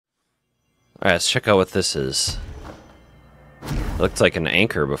Alright, let's check out what this is. It looked like an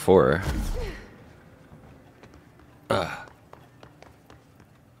anchor before. Ugh.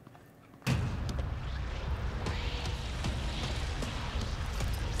 The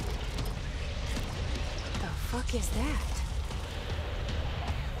fuck is that?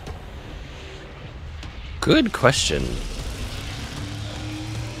 Good question.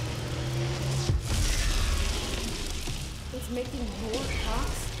 It's making more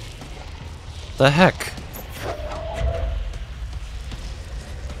talks? The heck?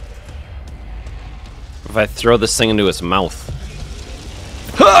 If I throw this thing into its mouth.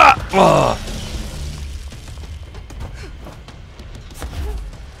 Ha! Oh.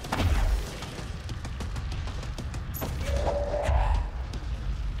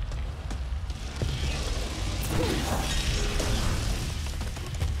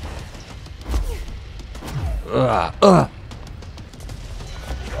 Ugh.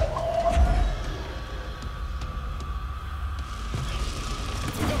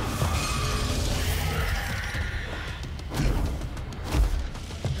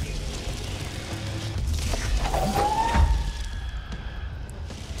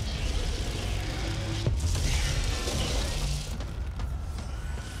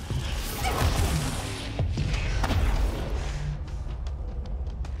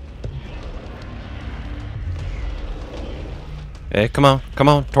 Hey, come on,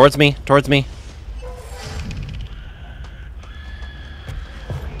 towards me, towards me.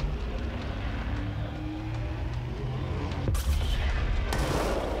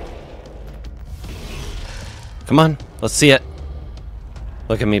 Come on, let's see it.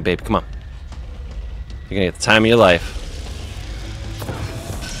 Look at me, babe, come on. You're gonna get the time of your life.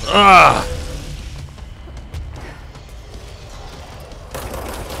 Ugh!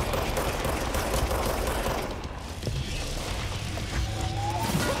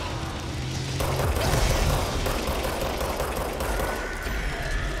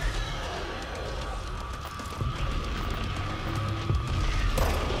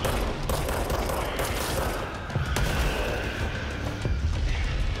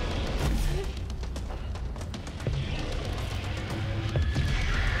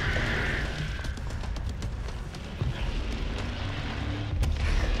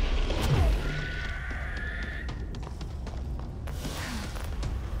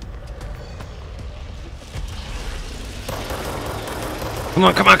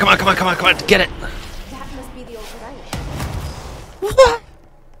 Come on, get it! That must be the old right. What?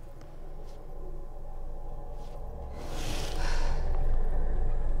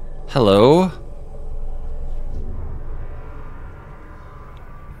 Hello?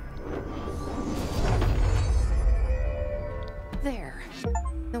 There.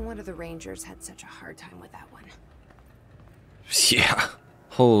 No wonder the Rangers had such a hard time with that one. Yeah.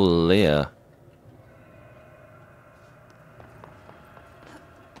 Holy.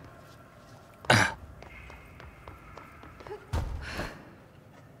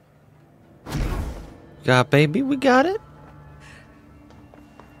 Yeah, baby, we got it.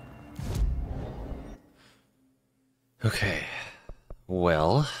 Okay.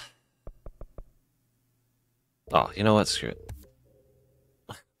 Well. Oh, you know what? Screw it.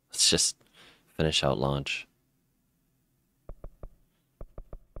 Let's just finish out launch.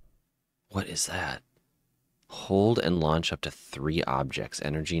 What is that? Hold and launch up to 3 objects.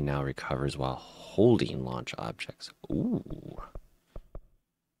 Energy now recovers while holding launch objects. Ooh.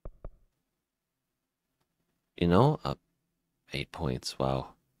 You know, up 8 points. Wow.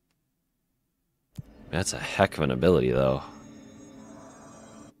 That's a heck of an ability, though.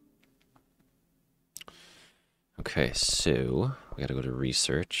 Okay, so we gotta go to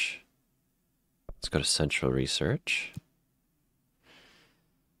research. Let's go to central research.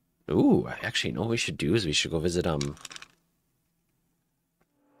 Ooh, actually, you know what we should do is we should go visit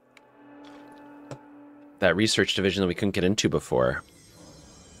that research division that we couldn't get into before.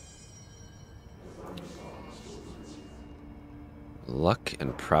 Luck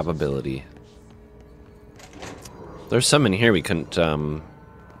and probability. There's some in here we couldn't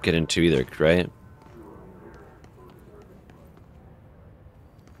get into either, right?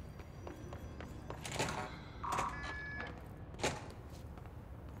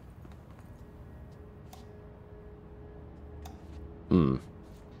 Hmm.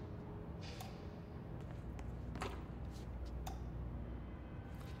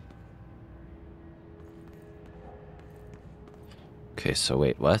 Okay, so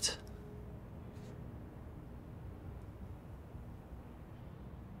wait, what?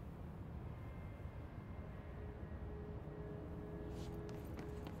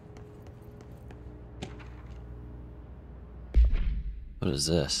 What is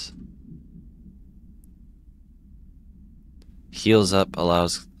this? Heals up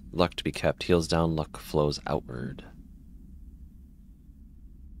allows luck to be kept. Heals down, luck flows outward.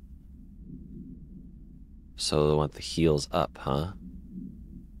 So they want the heals up, huh?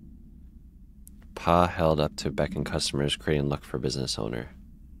 Paw held up to beckon customers, creating luck for business owner.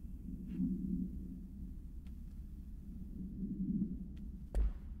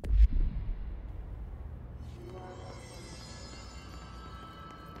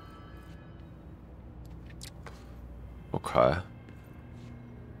 Okay.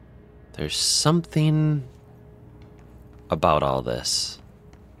 There's something about all this.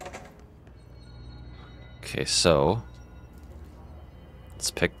 Okay, so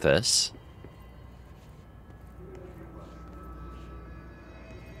let's pick this.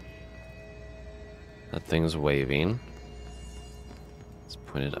 That thing's waving. Let's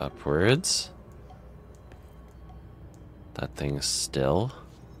point it upwards. That thing's still.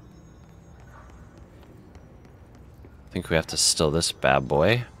 I think we have to still this bad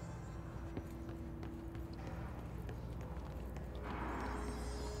boy.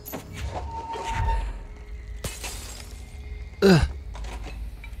 Ugh.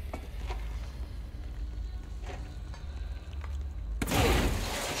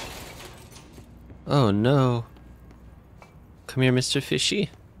 Oh no. Come here, Mr. Fishy.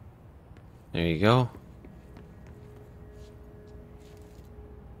 There you go.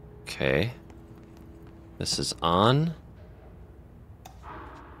 Okay. This is on.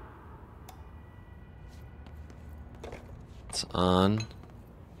 It's on.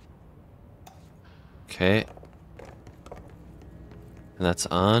 Okay. And that's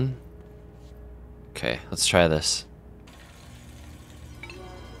on. Okay, let's try this.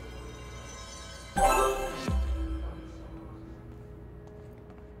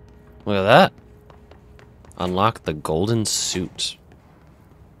 Look at that. Unlock the golden suit.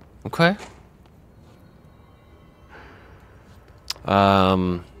 Okay.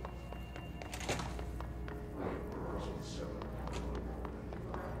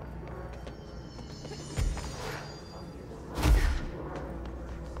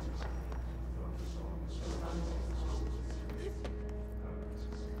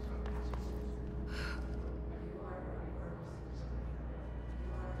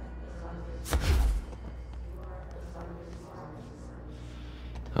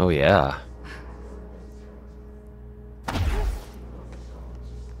 Oh yeah.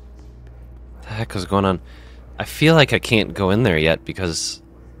 The heck is going on? I feel like I can't go in there yet because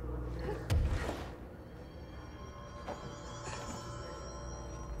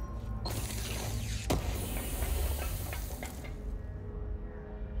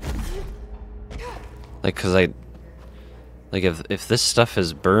if this stuff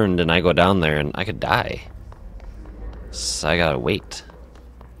is burned and I go down there and I could die. So I gotta wait.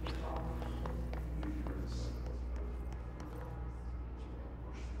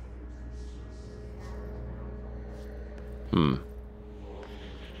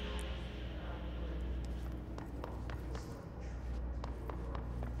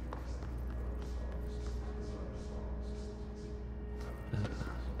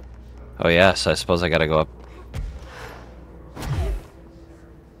 Oh yeah, so I suppose I gotta go up.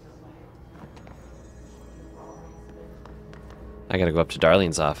 I gotta go up to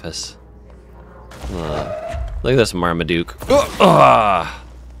Darlene's office. Look at this Marmaduke.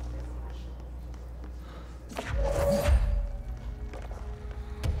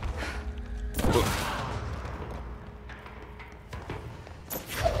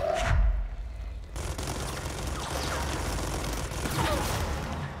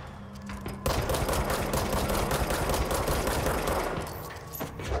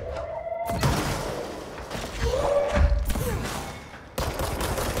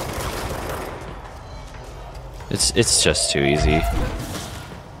 It's just too easy.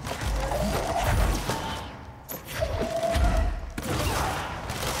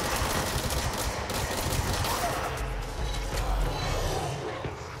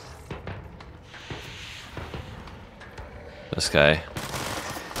 This guy.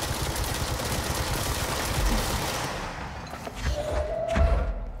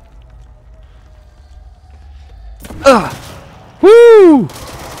 Woo!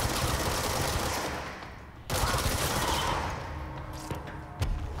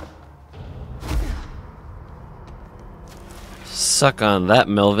 Suck on that,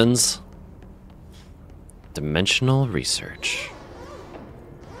 Melvins. Dimensional research.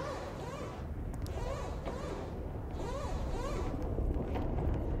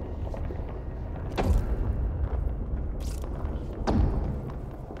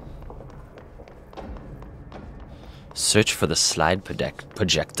 Search for the slide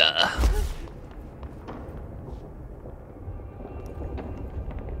projector.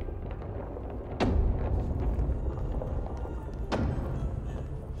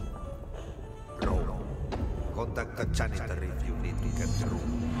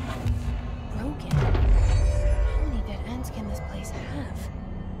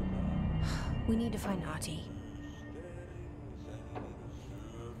 need to find Ahti.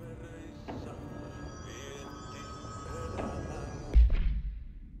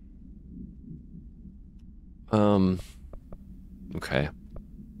 Okay.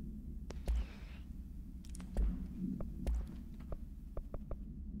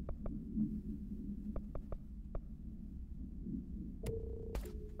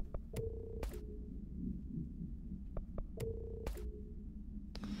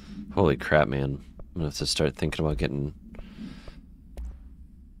 Holy crap, man. I'm gonna have to start thinking about getting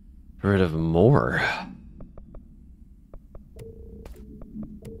rid of more.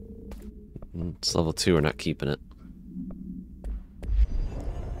 It's level 2, we're not keeping it.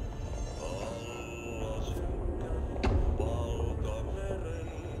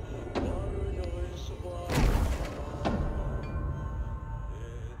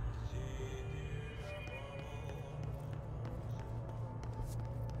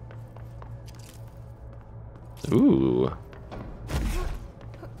 Ooh.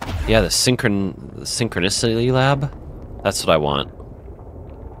 Yeah, the synchronicity lab? That's what I want.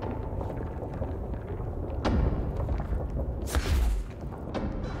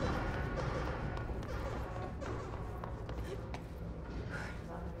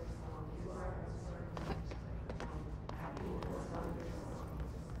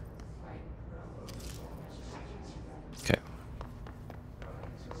 Okay.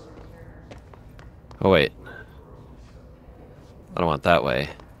 Oh, wait. I don't want that way.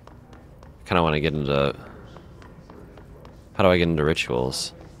 I kind of want to get into... How do I get into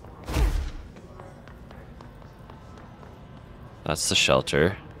rituals? That's the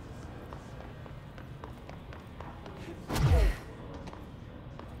shelter.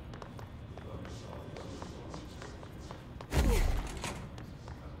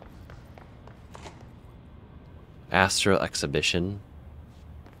 Astral exhibition.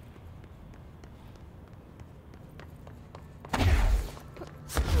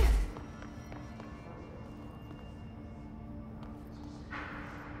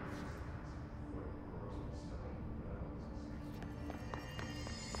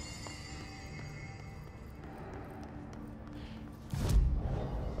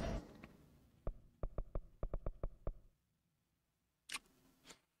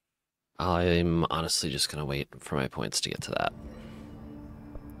 I'm honestly just gonna wait for my points to get to that.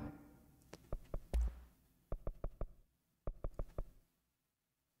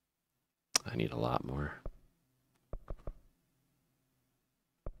 I need a lot more.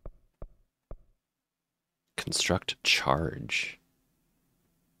 Construct charge.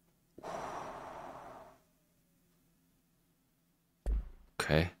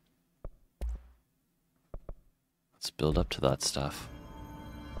 Okay. Let's build up to that stuff.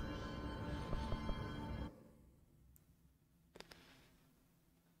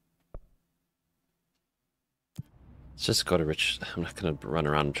 Let's just go to Rich. I'm not gonna run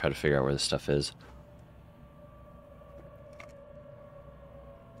around and try to figure out where this stuff is.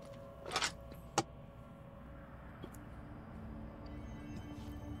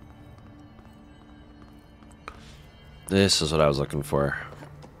 This is what I was looking for.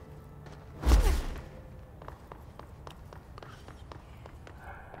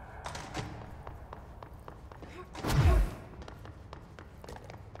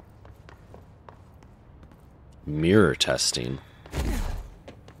 Mirror testing.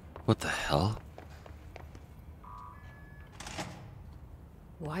 What the hell?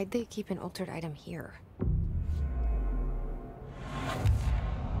 Why'd they keep an altered item here?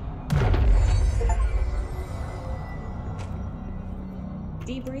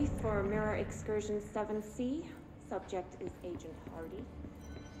 Debrief for Mirror Excursion 7C. Subject is Agent Hardy.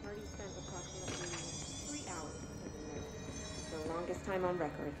 Hardy spent approximately 3 hours in the mirror. The longest time on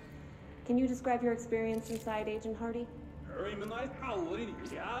record. Can you describe your experience inside, Agent Hardy?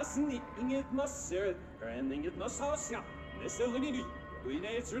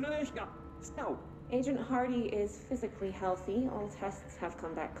 Agent Hardy is physically healthy. All tests have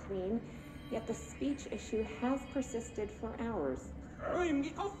come back clean. Yet the speech issue has persisted for hours.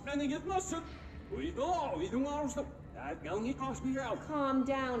 Calm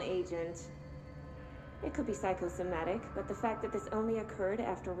down, Agent. It could be psychosomatic, but the fact that this only occurred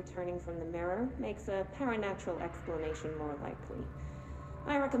after returning from the mirror makes a paranatural explanation more likely.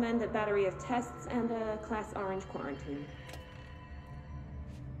 I recommend a battery of tests and a Class Orange quarantine.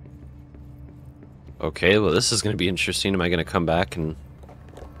 Okay, well this is going to be interesting. Am I going to come back and...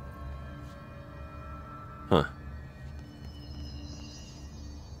 Huh.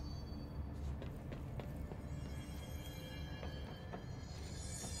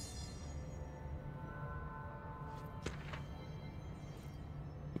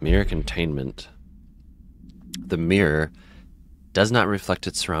 Mirror containment. The mirror does not reflect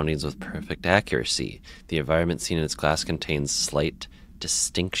its surroundings with perfect accuracy. The environment seen in its glass contains slight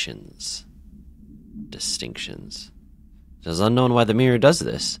distinctions. Distinctions. It is unknown why the mirror does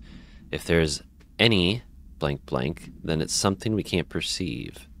this. If there's any blank blank, then it's something we can't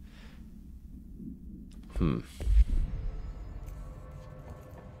perceive.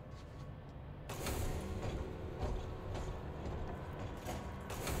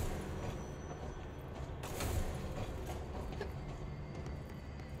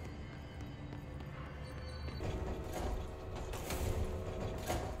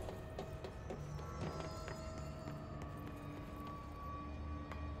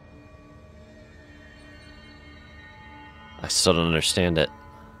 I still don't understand it.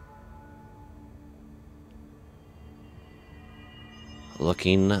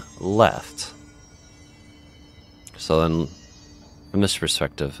 Looking left. So then, from this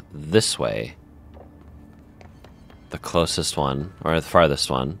perspective, this way. The closest one, or the farthest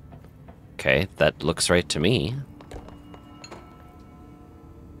one. Okay, that looks right to me.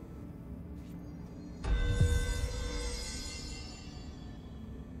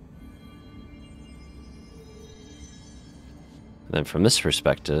 And then from this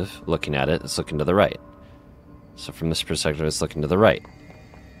perspective, looking at it, it's looking to the right. So from this perspective, it's looking to the right.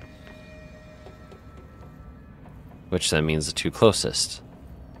 Which then means the two closest.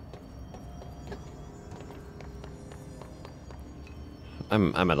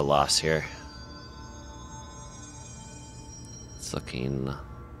 I'm at a loss here. It's looking...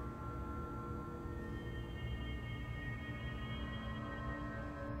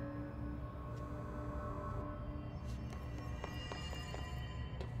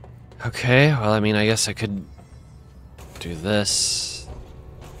 Okay, well, I mean, I guess I could do this.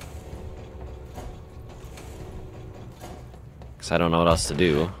 Because I don't know what else to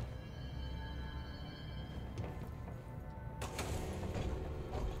do.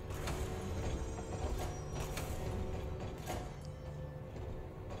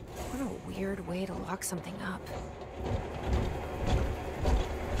 What a weird way to lock something up.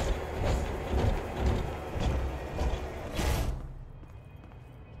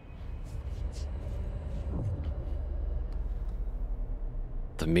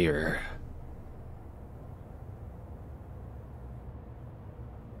 The mirror.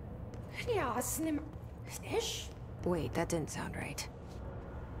 Wait, that didn't sound right.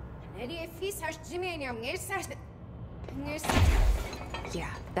 Yeah,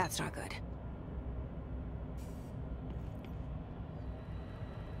 that's not good.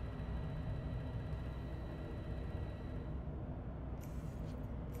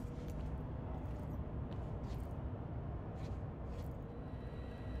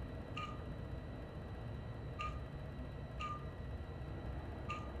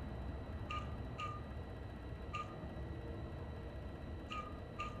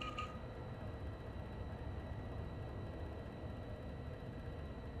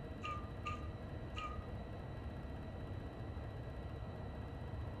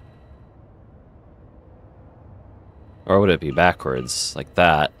 Or would it be backwards, like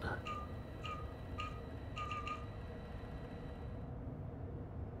that?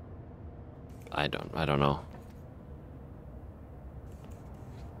 I don't know.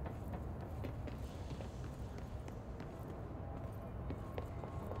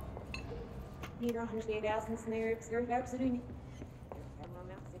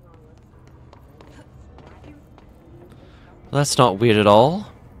 Well, that's not weird at all.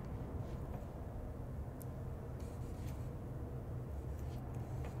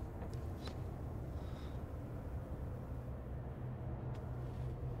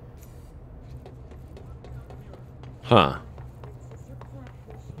 Huh.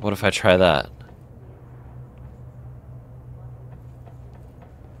 What if I try that?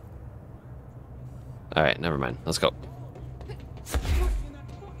 Alright, never mind. Let's go.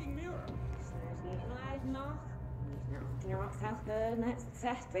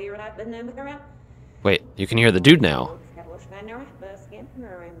 Wait, you can hear the dude now.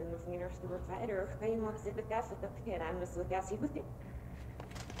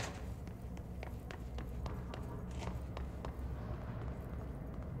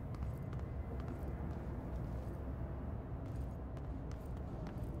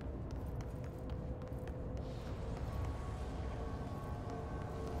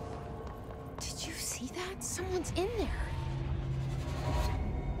 Did you see that? Someone's in there.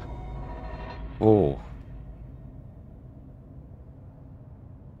 Oh.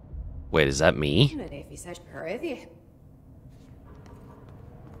 Wait, is that me?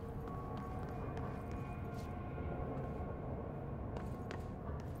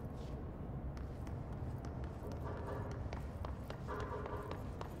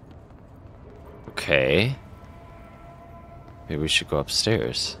 Okay. Maybe we should go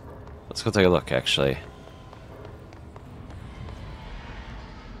upstairs. Let's go take a look, actually.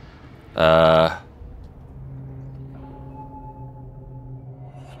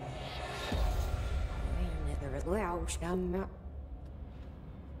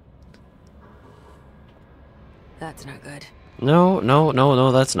 That's not good.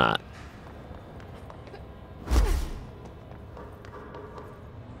 No, that's not.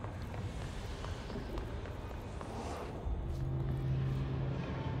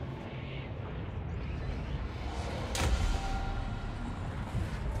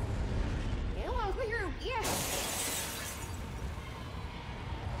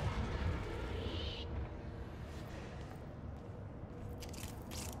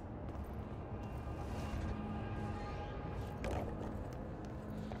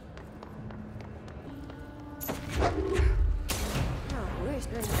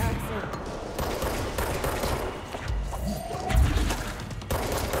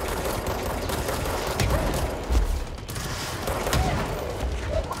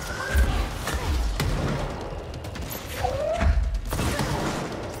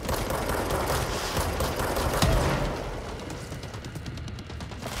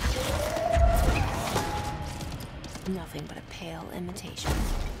 Nothing but a pale imitation.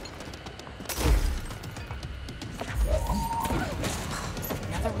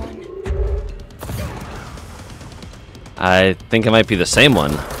 Another one? I think it might be the same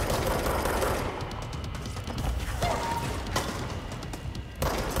one.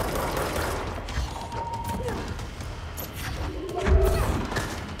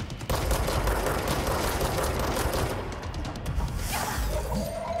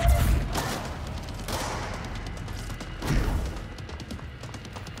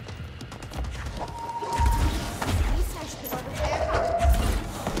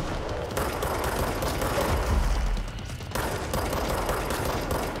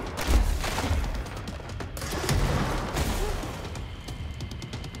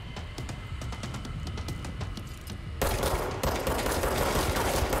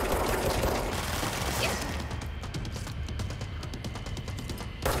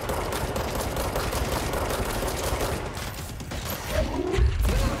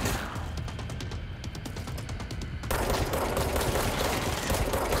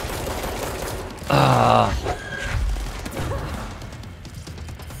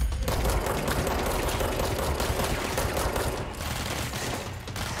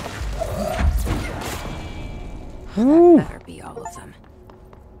 That better be all of them.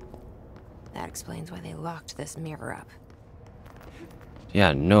 That explains why they locked this mirror up.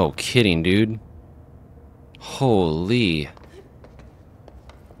 Yeah, no kidding, dude. Holy.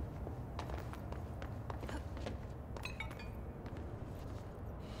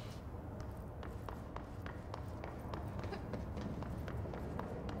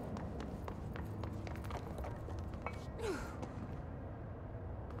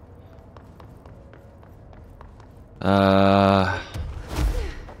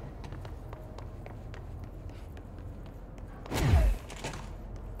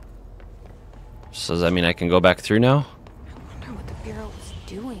 So does that mean I can go back through now? I wonder what the Bureau was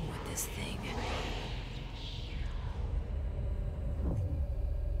doing with this thing.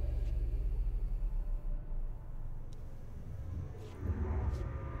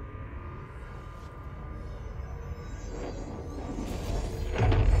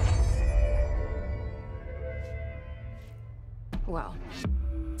 Well,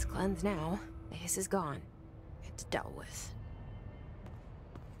 it's cleansed now. The hiss is gone. It's dealt with.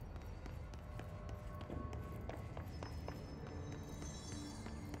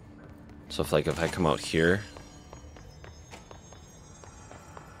 So if I come out here,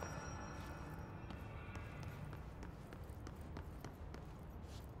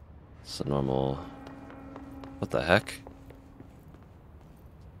 it's a normal. What the heck?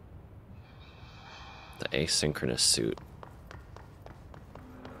 The asynchronous suit.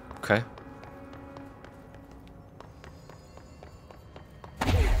 Okay.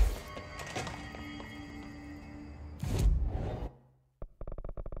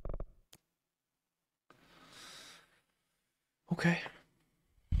 Okay.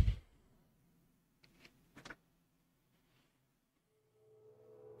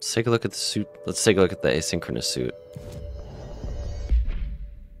 Let's take a look at the suit. Let's take a look at the asynchronous suit.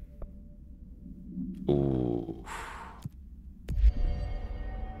 Ooh.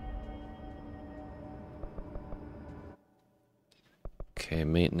 Okay,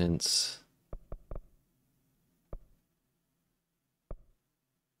 maintenance.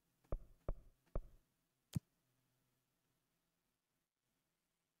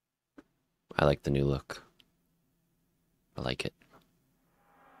 I like the new look. I like it.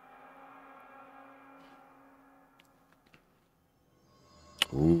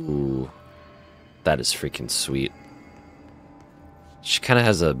 Ooh. That is freaking sweet. She kind of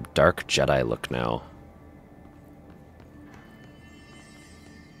has a dark Jedi look now.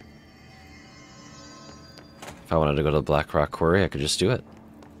 If I wanted to go to the Black Rock Quarry, I could just do it.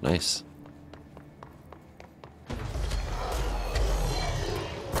 Nice.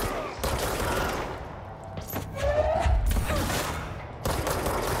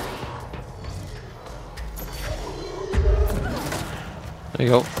 There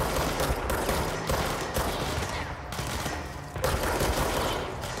you go.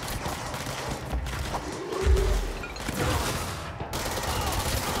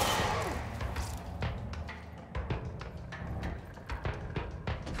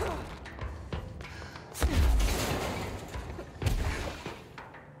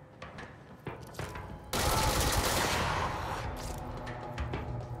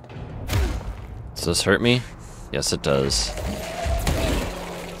 Does this hurt me? Yes, it does.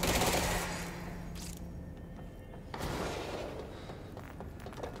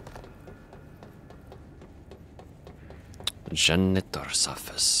 Janitor's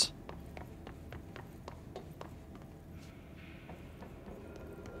office.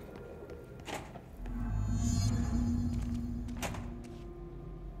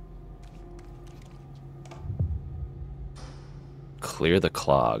 Clear the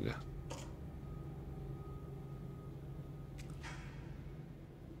clog.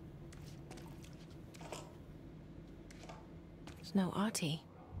 There's no Ahti.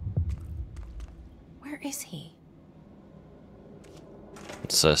 Where is he?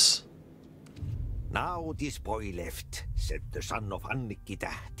 What's this? Now this boy left, said the son of Annikki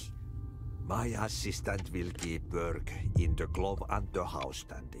Tähti. My assistant will keep work in the glove and the house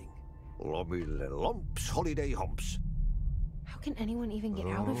standing. Lomille lomps, holiday humps. How can anyone even get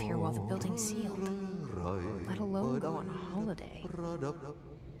out of here while the building's sealed? Let alone go on a holiday.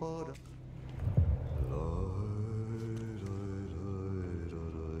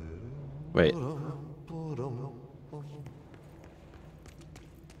 Wait.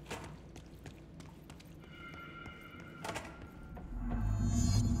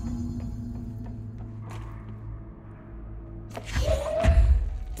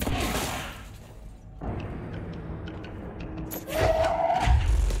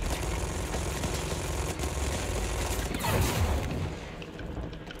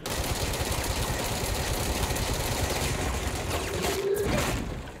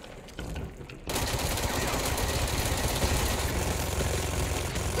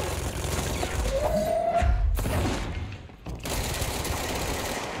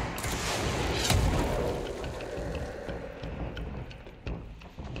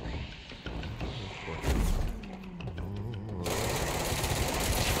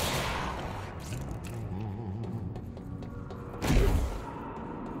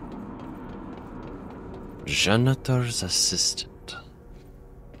 Janitor's assistant.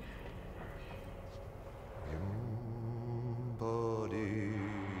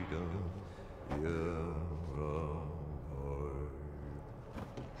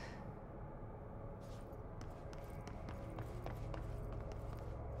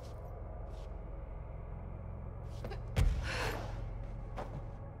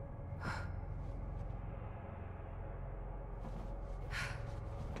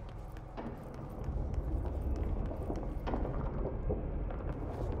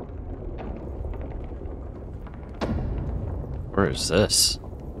 Where is this?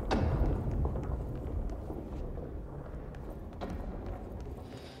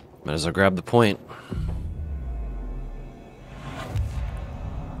 Might as well grab the point.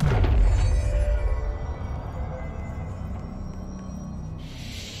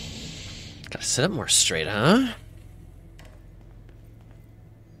 Gotta sit up more straight, huh?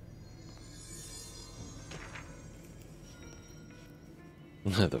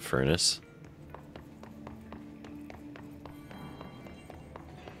 The furnace.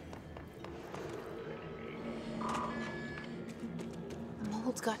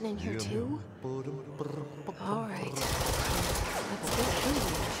 Mold's gotten in here too? All right. Let's get food,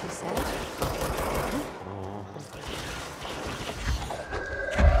 she said.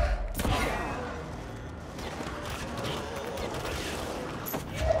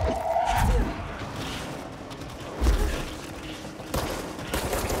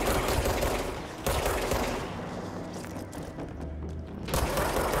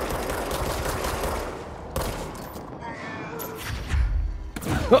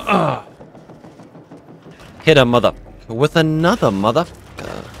 Hit a mother with another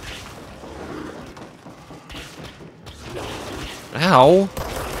motherfucker. Ow!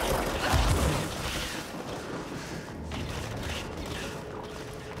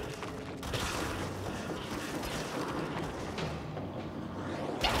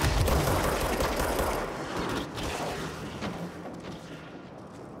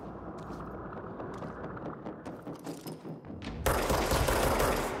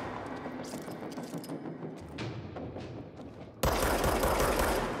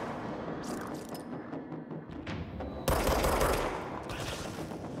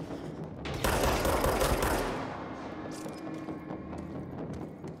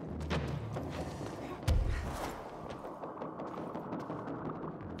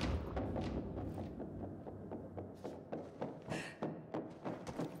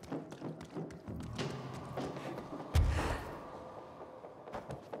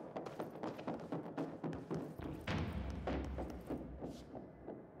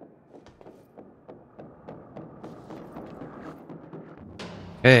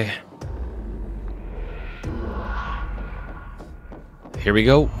 Okay. Here we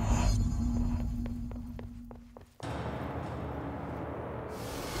go.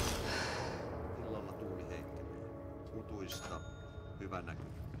 Illalla tuuli heikkenee. Utuista hyvä näky.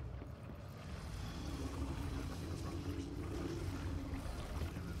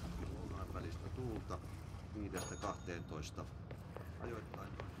 Lounaan välistä tuulta 5–12. Ajoittain.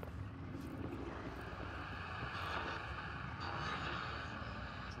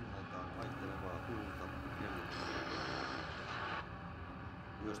 Suunnaltaan vaihtelevaa tuulta 4.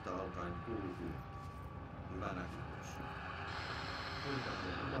 Yöstä alkaen tuulityy. Hyvä näkymys.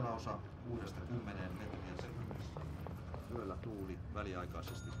 Tuulikateen yläosa 6–10 metriä sekunnissa. Yöllä tuuli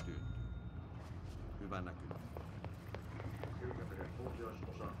väliaikaisesti tyyntyy. Hyvä näkymä. Ilkemeren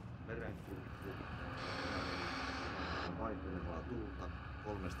pohjoisosa merenkurkku. Vaihtelevaa tuulta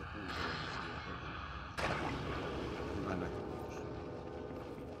 3–6 metriä sekunnissa. Hyvä näkymys.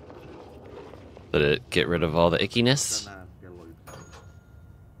 Did it get rid of all the ickiness? Tänään kello 11.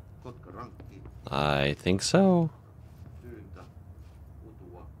 Kotka rankki. I think so. Tyyntä,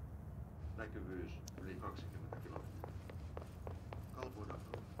 utua, näkyvyys yli 20 kilometriä.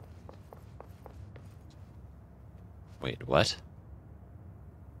 Kalpuidakko. Wait, what?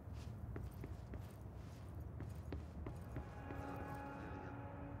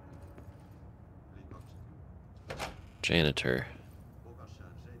 Yli 20. Janitor.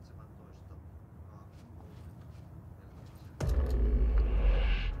 Pokassään 17.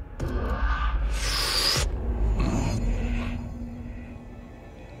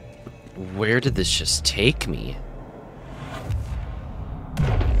 Where did this just take me?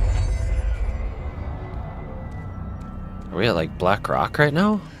 Are we at like Black Rock right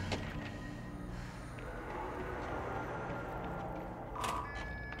now?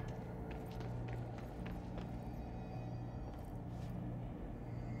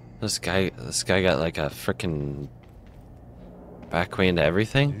 This guy got like a frickin' back way into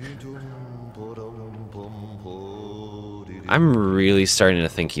everything. I'm really starting to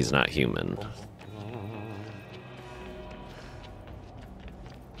think he's not human.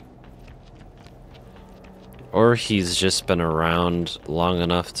 Or he's just been around long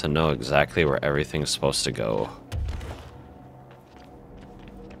enough to know exactly where everything's supposed to go.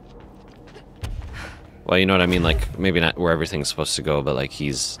 Well, you know what I mean? Like, maybe not where everything's supposed to go, but like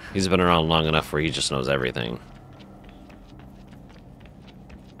he's been around long enough where he just knows everything.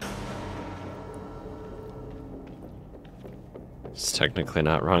 It's technically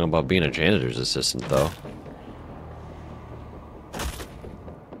not wrong about being a janitor's assistant, though.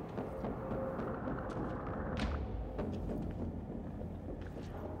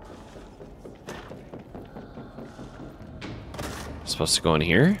 Supposed to go in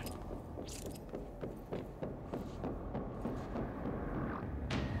here?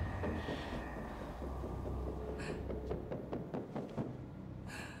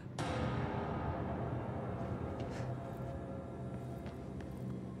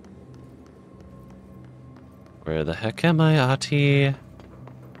 Where the heck am I, Ati?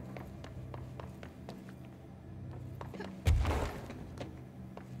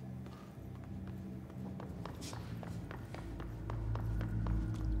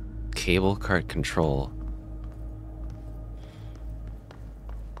 Cable cart control.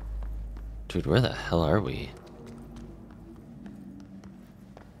 Dude, where the hell are we?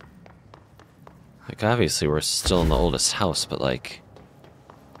 Like, obviously we're still in the oldest house, but like,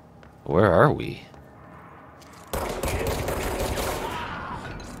 where are we?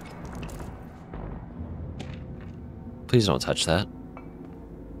 Please don't touch that.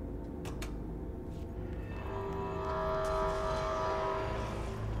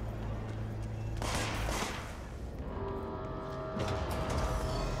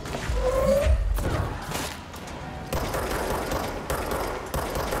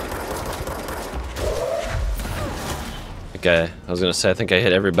 I was gonna say, I think I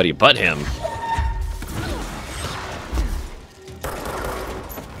hit everybody but him.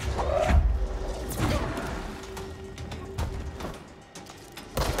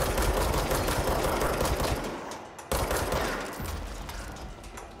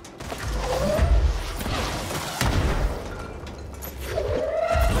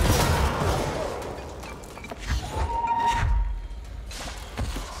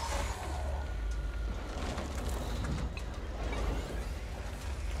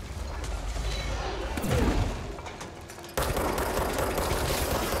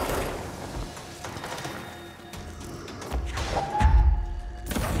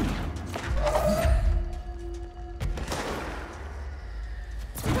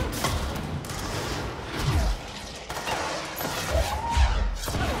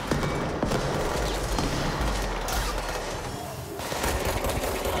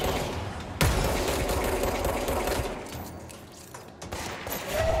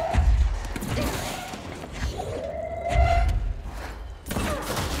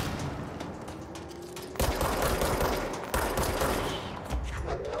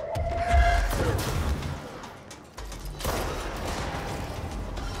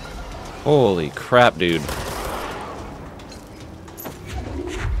 Holy crap, dude.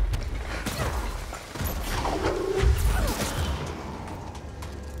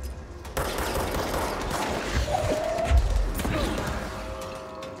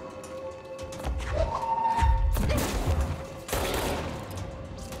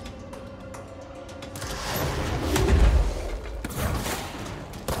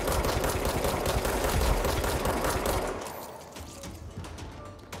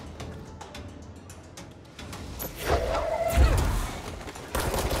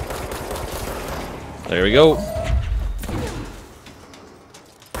 There we go.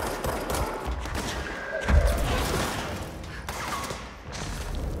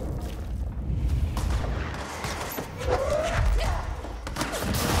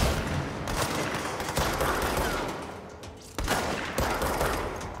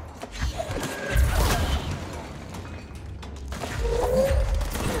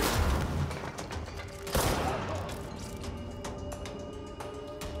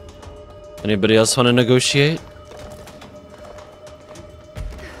 Anybody else want to negotiate?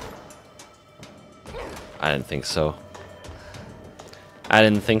 I didn't think so. I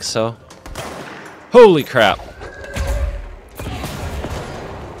didn't think so. Holy crap!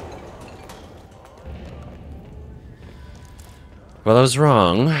 Well, I was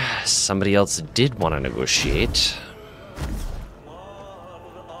wrong. Somebody else did want to negotiate.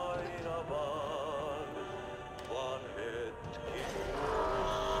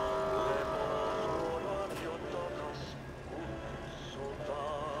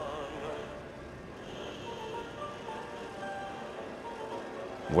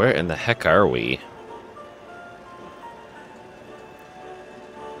 Where in the heck are we?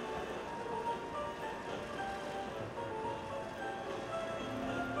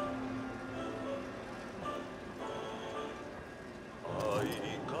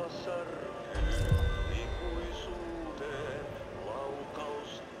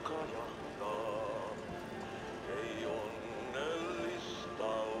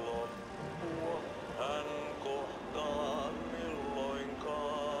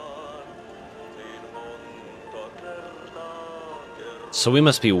 So we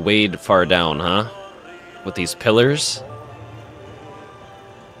must be way far down, huh? With these pillars?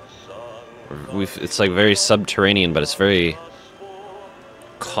 It's like very subterranean, but it's very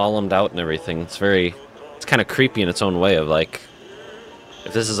columned out and everything. It's kind of creepy in its own way of like,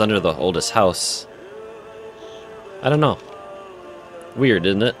 if this is under the oldest house, I don't know. Weird,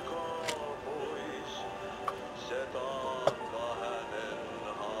 isn't it?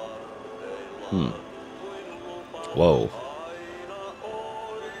 Whoa.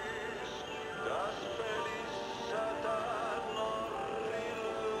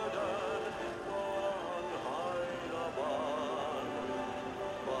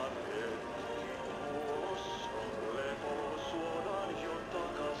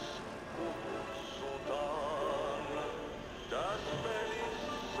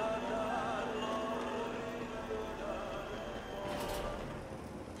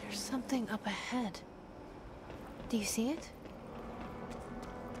 Something up ahead. Do you see it?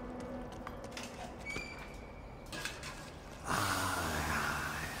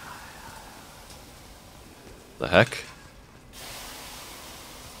 The heck?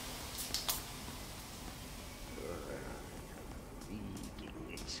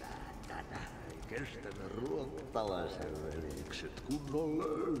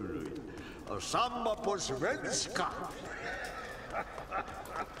 Samma på svenska.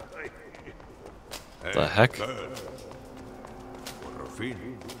 The heck? For a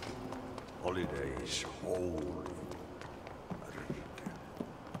Finn, holidays holy.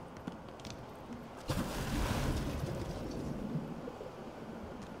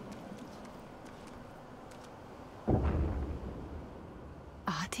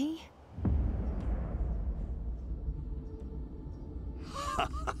 Ahti?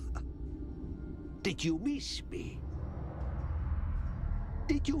 Did you miss me?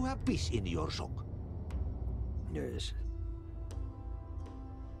 Did you have peace in your song? Yes.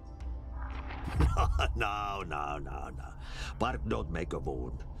 No. Bark don't make a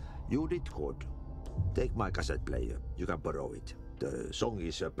wound. You did good. Take my cassette player. You can borrow it. The song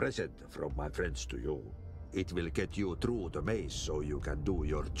is a present from my friends to you. It will get you through the maze so you can do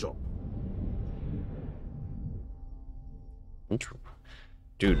your job.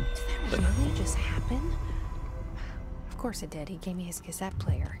 Dude. Did that really just happen? Of course it did. He gave me his cassette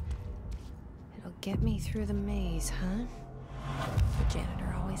player. It'll get me through the maze, huh? The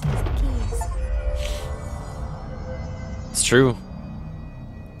janitor always has the keys. It's true.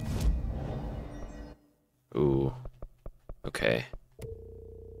 Ooh. Okay.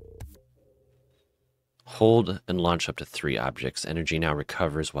 Hold and launch up to 3 objects. Energy now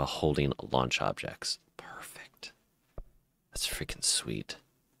recovers while holding launch objects. Perfect. That's freaking sweet.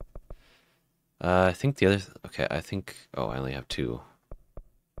 I think the other... okay, I think... oh, I only have 2.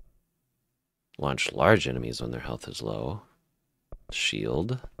 Launch large enemies when their health is low.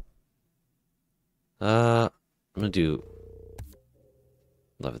 Shield. I'm gonna do...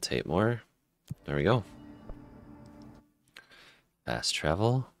 levitate more. There we go. Fast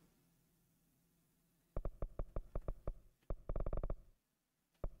travel.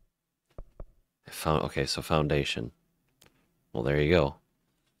 Okay, so foundation. Well, there you go.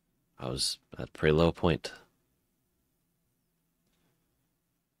 I was at a pretty low point.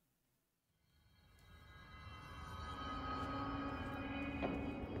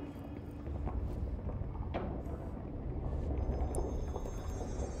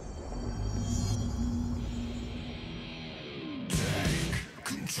 Take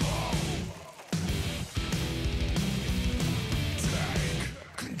control.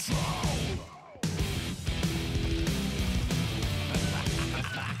 Take control.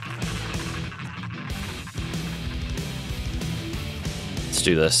 Let's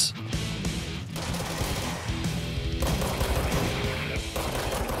do this.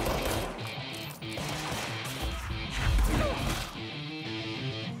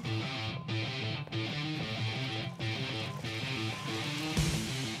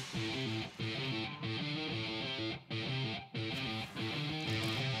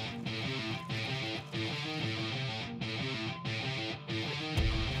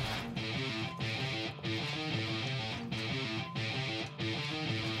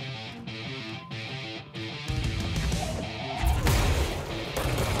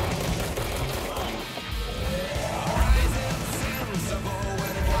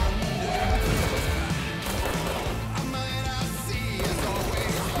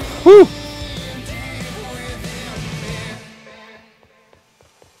 Woo!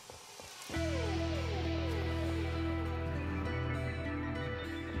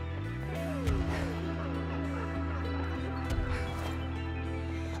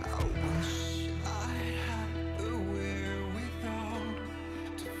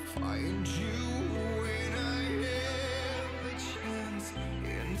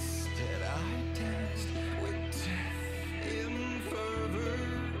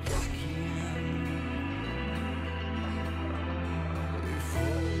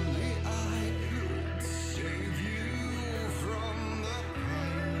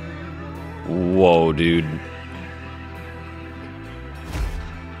 Whoa, dude.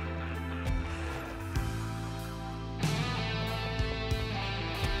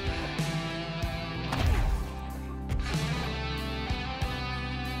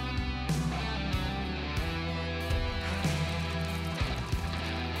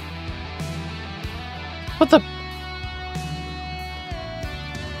 What the?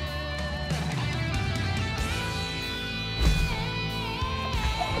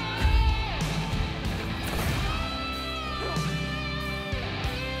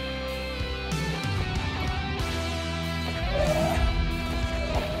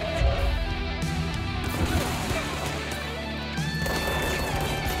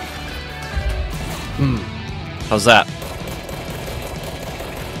 How's that?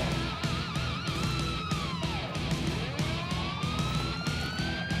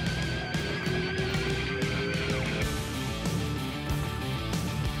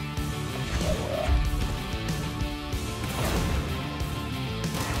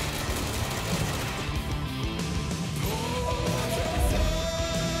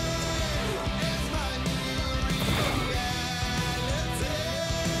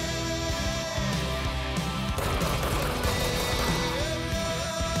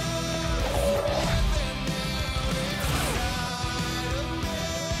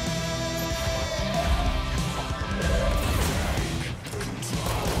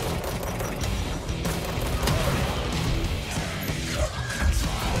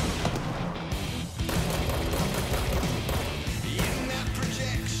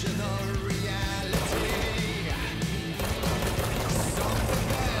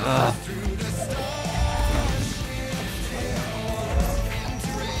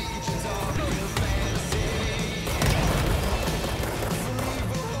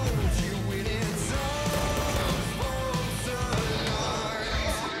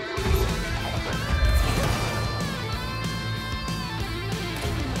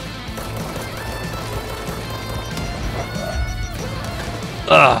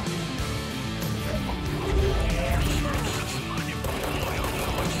 Ugh.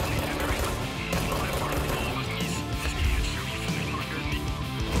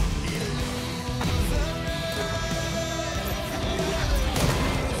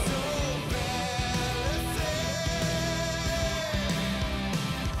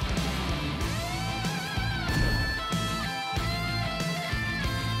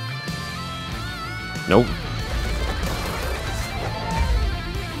 Nope.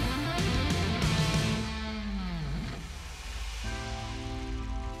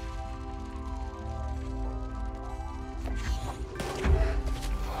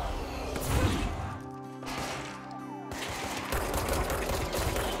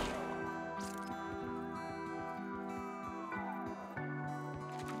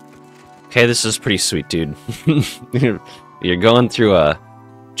 Okay, this is pretty sweet, dude. You're going through a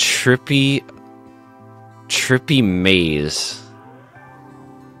trippy maze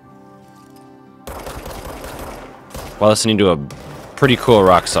while listening to a pretty cool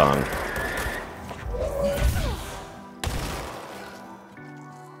rock song.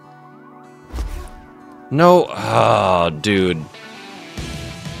 No, oh, dude.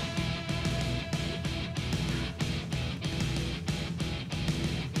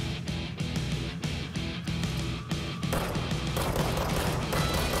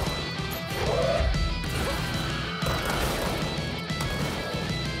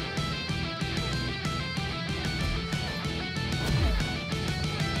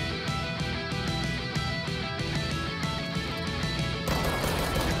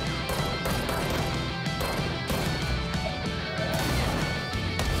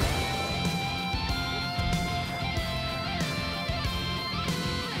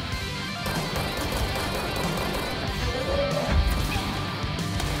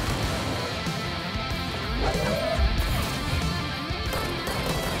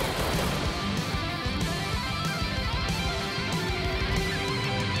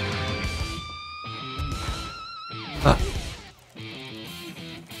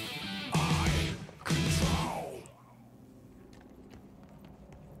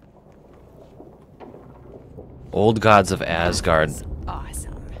 Old Gods of Asgard.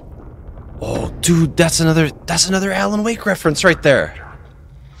 Awesome. Oh, dude, that's another Alan Wake reference right there.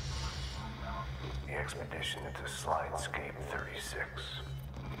 The expedition into Slidescape 36.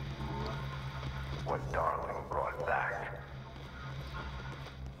 What Darling brought back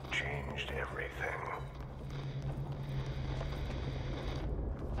changed everything.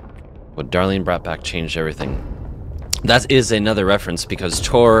 What Darlene brought back changed everything. That is another reference because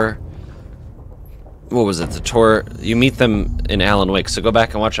Tor... What was it? The Tor... You meet them in Alan Wake, so go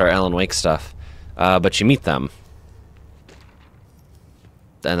back and watch our Alan Wake stuff. But you meet them.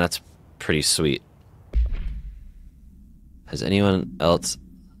 And that's pretty sweet. Has anyone else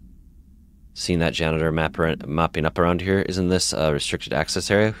seen that janitor mopping up around here? Isn't this a restricted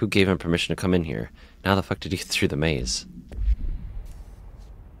access area? Who gave him permission to come in here? How the fuck did he get through the maze?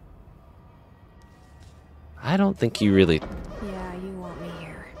 I don't think you really... Yeah, you want me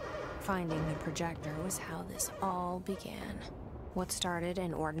here. Finding the projector was how this all began. What started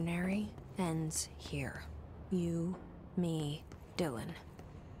in ordinary ends here. You, me, Dylan.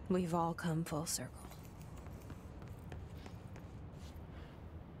 We've all come full circle.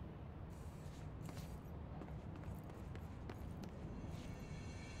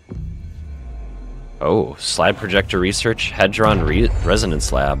 Oh, slide projector research, Hadron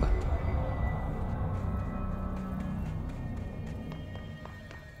resonance lab.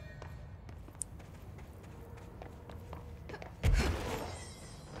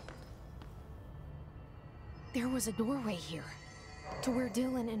 There was a doorway here. To where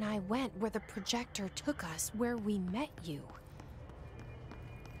Dylan and I went, where the projector took us, where we met you.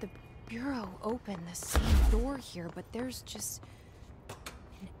 The Bureau opened the same door here, but there's just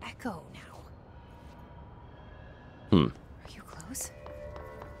an echo now. Are you close?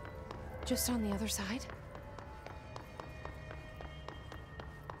 Just on the other side?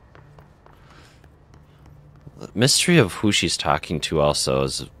 The mystery of who she's talking to also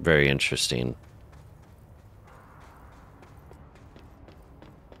is very interesting.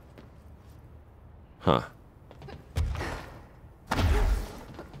 Huh.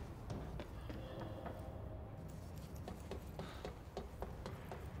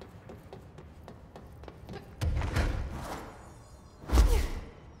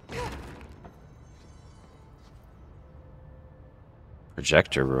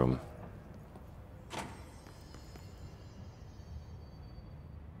 Projector room.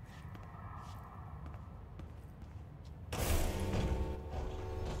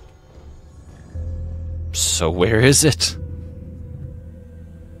 So where is it?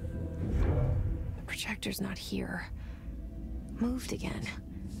 The projector's not here. Moved again.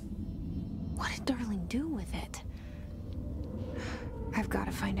 What did Darling do with it? I've got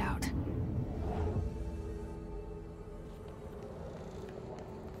to find out.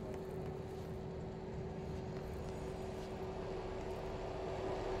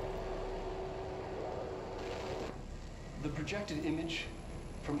 The projected image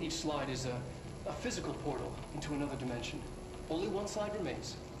from each slide is a physical portal into another dimension. Only one slide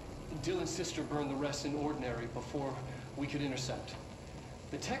remains. Dylan's sister burned the rest in ordinary before we could intercept.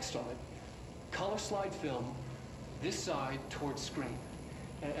 The text on it, color slide film, this side towards screen,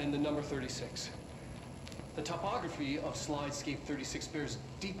 and the number 36. The topography of slidescape 36 bears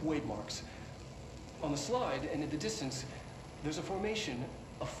deep wave marks. On the slide and in the distance, there's a formation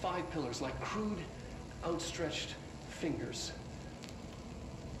of 5 pillars like crude, outstretched fingers.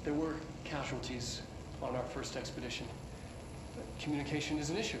 There were casualties on our first expedition. Communication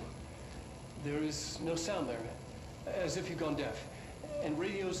is an issue. There is no sound there, as if you've gone deaf. And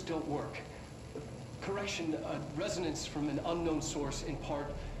radios don't work. Correction, resonance from an unknown source in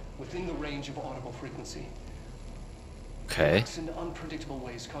part within the range of audible frequency. Okay. It's in unpredictable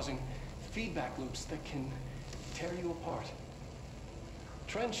ways, causing feedback loops that can tear you apart.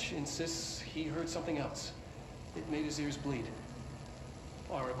 Trench insists he heard something else. It made his ears bleed.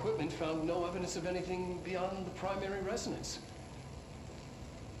 Our equipment found no evidence of anything beyond the primary resonance.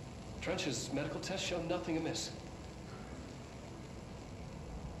 Trench's medical tests showed nothing amiss.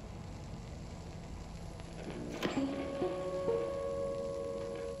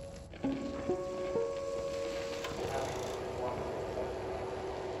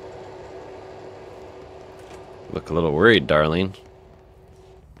 Look a little worried, Darling.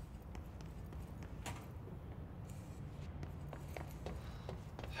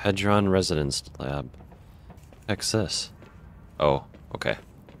 Hedron Residence Lab. Heck's this? Oh, okay.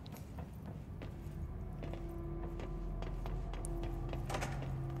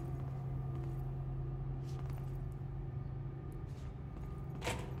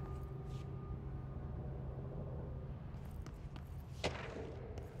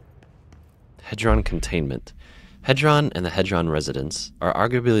 Hedron Containment. Hedron and the Hedron Residence are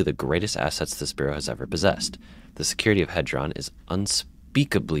arguably the greatest assets this Bureau has ever possessed. The security of Hedron is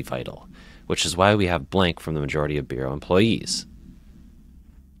unspeakably vital, which is why we have blank from the majority of Bureau employees.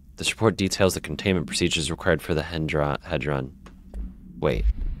 This report details the containment procedures required for the Hedron. Wait.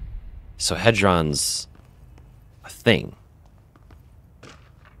 So Hedron's a thing.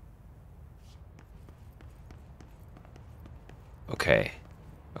 Okay.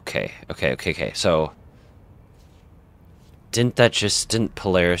 Okay. So, didn't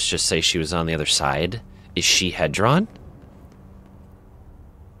Polaris just say she was on the other side? Is she Hedron?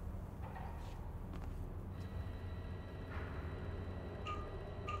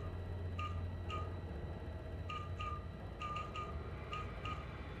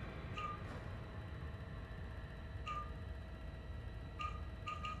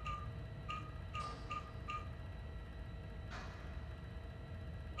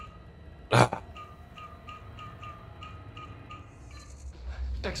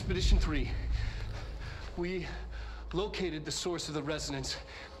 Expedition 3. We located the source of the resonance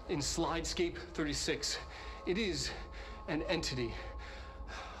in slidescape 36. It is an entity,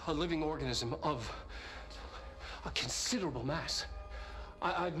 a living organism of a considerable mass.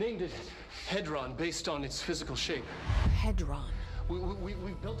 I've named it Hedron based on its physical shape. Hedron. We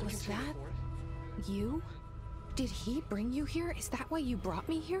built a Was container that for it. you? Did he bring you here? Is that why you brought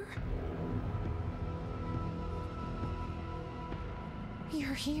me here?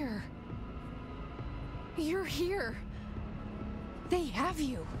 You're here. You're here. They have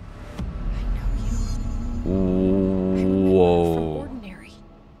you. I know you. I remember Whoa. from Ordinary.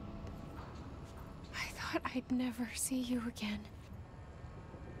 I thought I'd never see you again.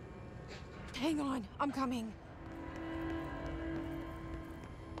 Hang on, I'm coming.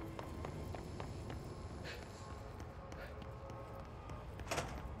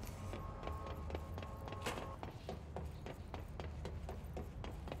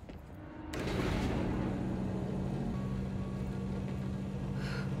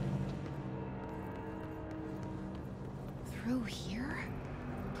 Through here?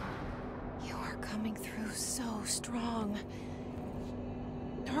 You are coming through so strong.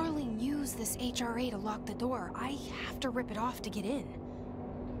 Darling used this HRA to lock the door. I have to rip it off to get in.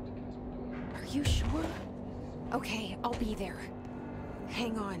 Are you sure? Okay, I'll be there.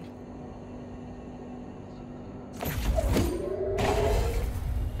 Hang on.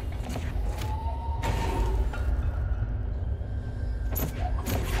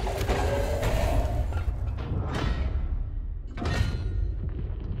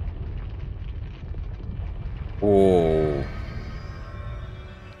 Oh.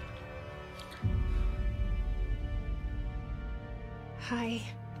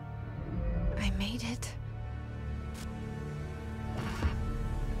 I made it.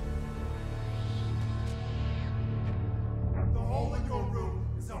 The hole in your room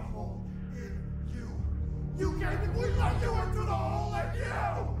is a hole in you. You gave it, we let you into the hole in you! You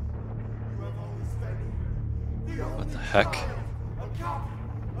have always been here. The only What the heck? child. A copy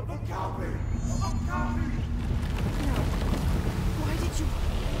of a copy of a copy! No. Why did you...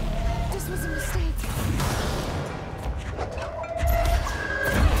 This was a mistake.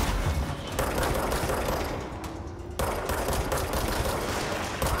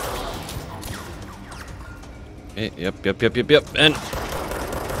 Yep. And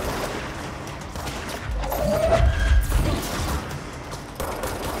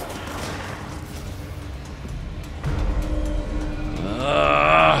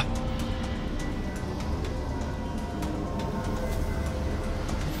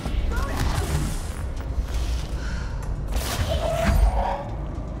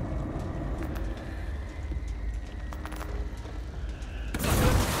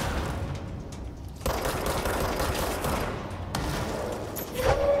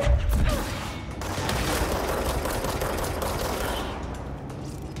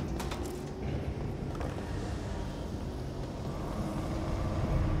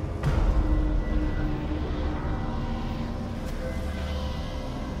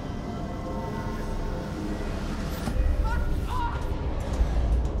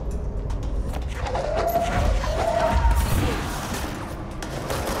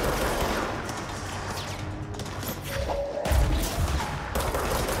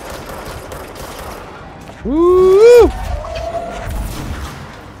woo!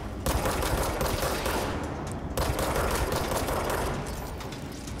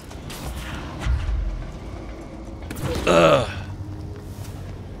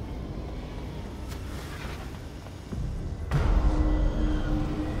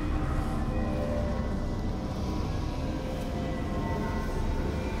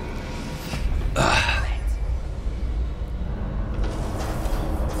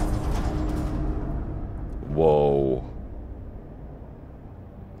 Whoa.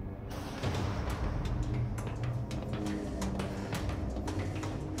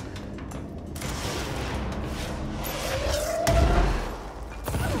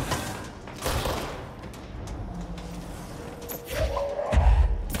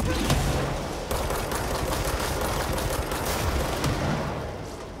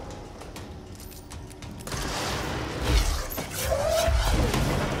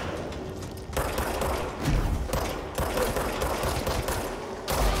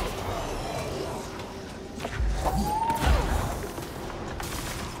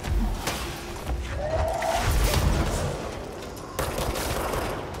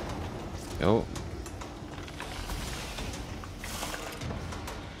 Oh.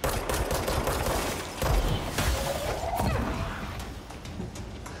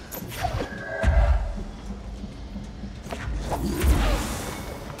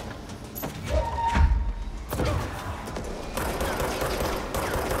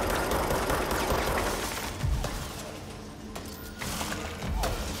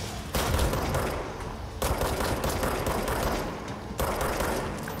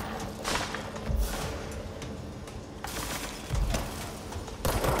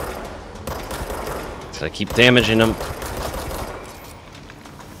 I keep damaging them.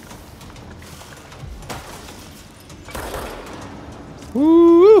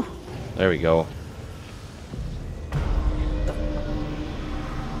 Woo! There we go.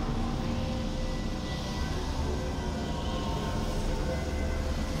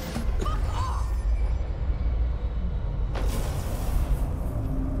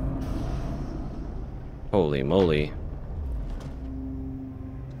 Holy moly.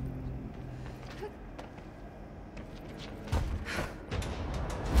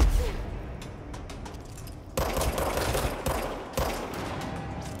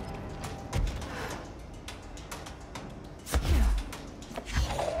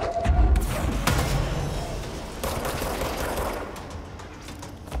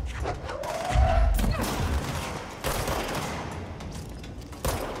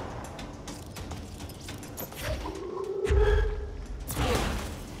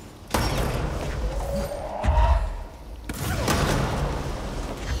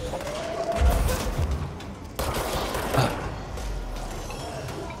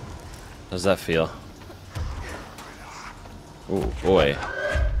 How's that feel? Oh boy.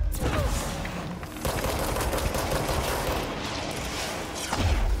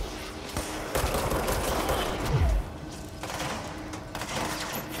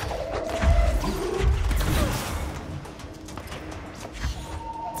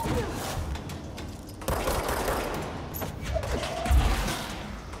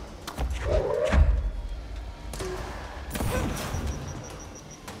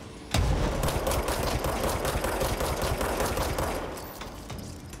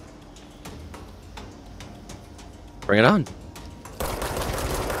 Bring it on.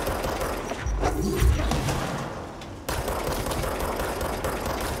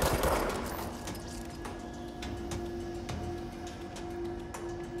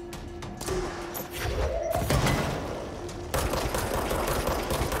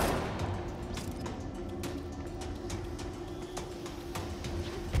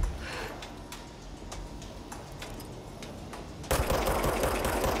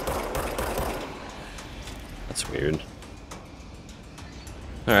 That's weird.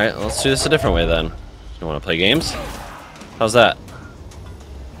 Alright, let's do this a different way then. You want to play games? How's that?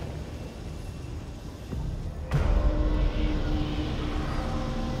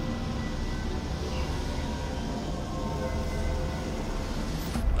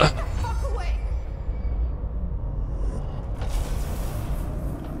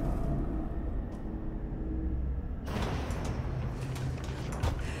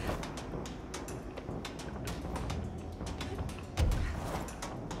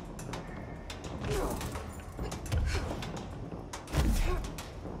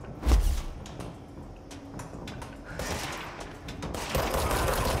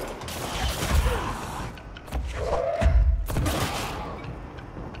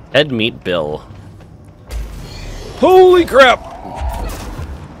 Head meet Bill. Holy crap!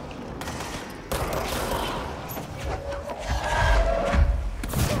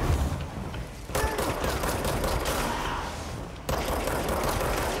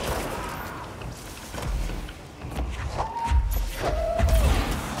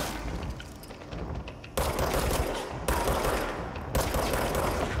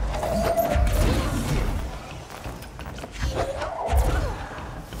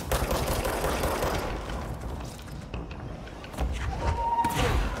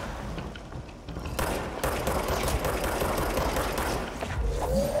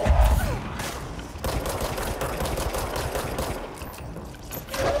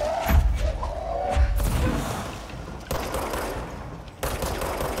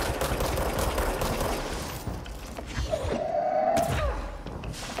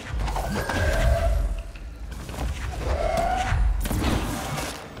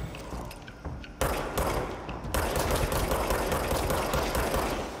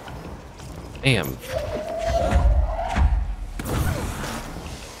 Damn.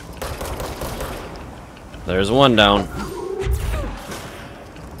 There's one down.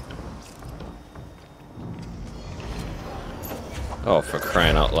 Oh, for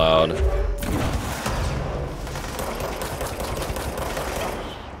crying out loud.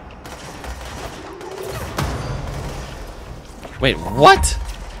 Wait, what?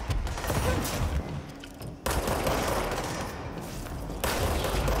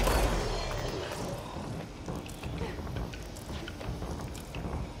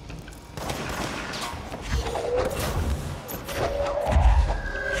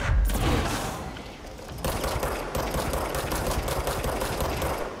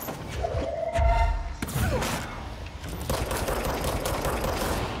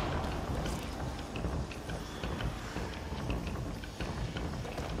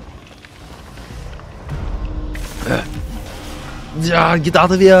 Ja, get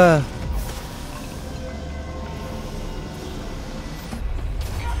out of here!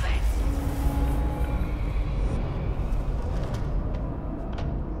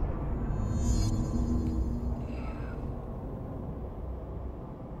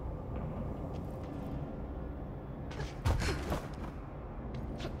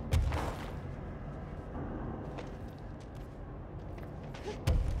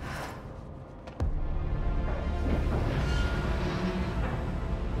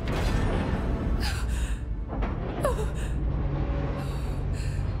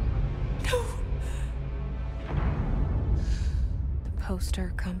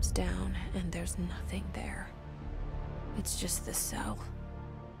 Poster comes down and there's nothing there. It's just the cell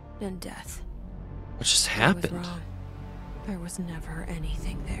and death. What just I happened? was wrong. There was never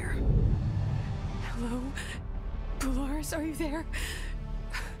anything there. Hello? Polaris, are you there?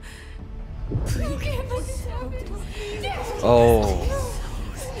 Please. Oh.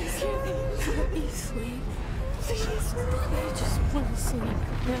 Let me sleep. Please, I just want to sleep now.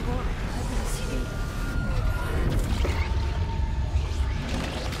 Let me sleep.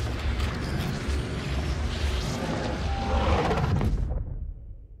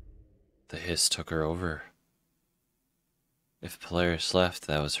 The hiss took her over. If Polaris left,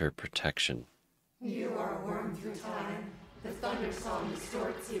 that was her protection. You are a worm through time. The thunder song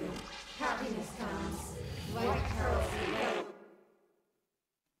distorts you. Happiness comes. White pearls you.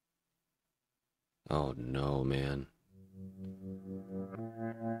 Oh no, man.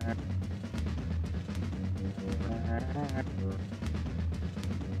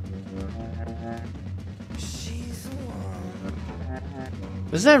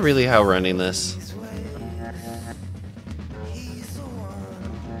 Is that really how we're ending this?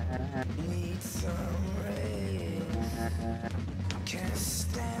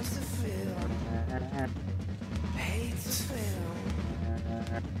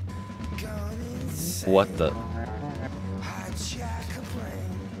 What the?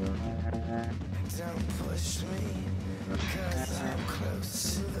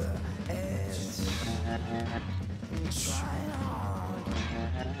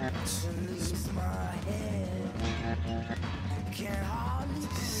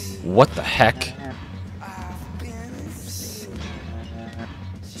 What the heck?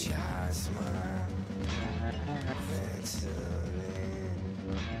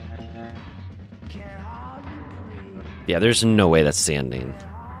 Yeah, there's no way that's the ending.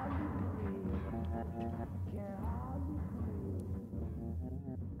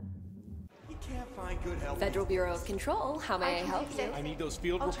 Federal Bureau of Control, how may I help you? I need those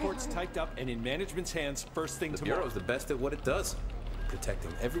field reports typed up and in management's hands first thing tomorrow. The Bureau's the best at what it does.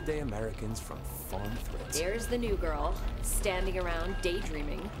 Protecting everyday Americans from foreign threats. There's the new girl, standing around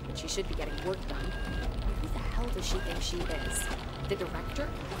daydreaming, when she should be getting work done. Who the hell does she think she is? The director?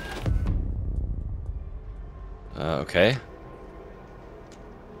 Okay.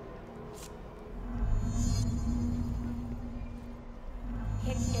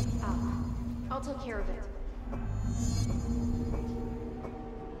 Pick it up. I'll take care of it.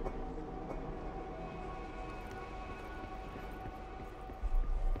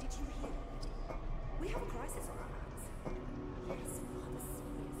 Did you hear it? We have a crisis on our hands. Yes, rather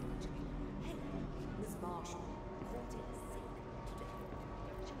serious, actually. Hey, Miss Marshall, caught in sick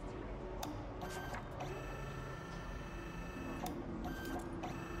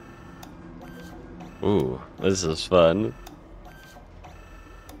today. Ooh, this is fun.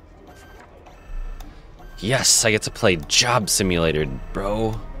 Yes, I get to play Job Simulator,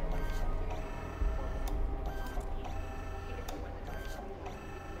 bro.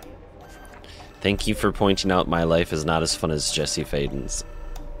 Thank you for pointing out my life is not as fun as Jesse Faden's.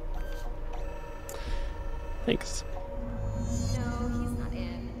 Thanks. No, he's not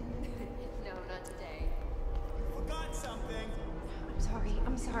in. No, not today. Forgot something. I'm sorry.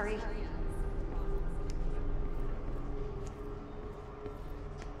 I'm sorry.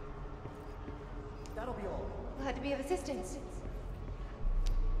 That'll be all. Glad to be of assistance.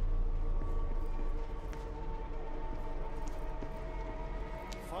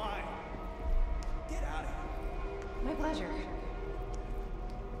 Fine. Get out of here. My pleasure.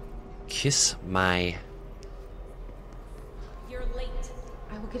 Kiss my... You're late.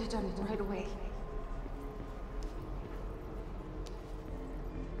 I will get it done right away.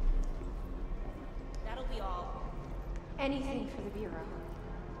 That'll be all. Anything for the Bureau.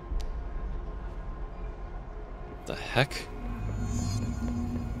 The heck?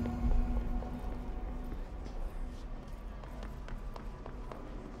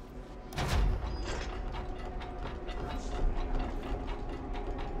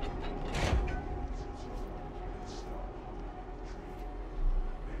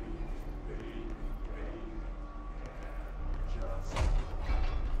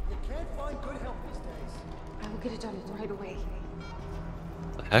 You can't find good help these days. I will get it done right away.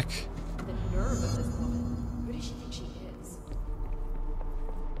 The heck? The nerve of this woman. Who does she think she is?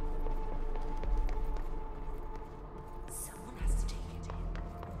 Someone has to take it.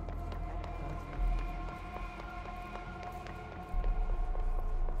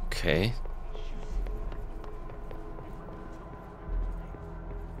 Okay.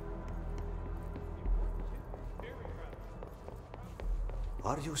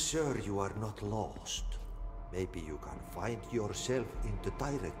 Are you sure you are not lost? Maybe you can find yourself in the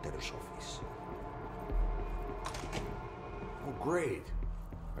director's office. Oh, great.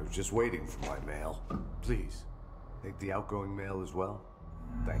 I was just waiting for my mail. Please, take the outgoing mail as well.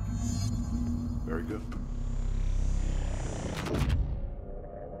 Thank you. Very good.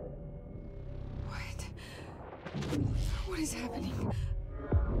 What? What is happening?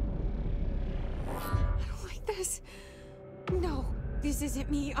 This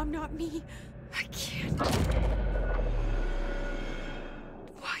isn't me. I'm not me. I can't.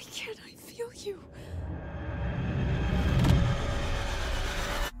 Why can't I feel you?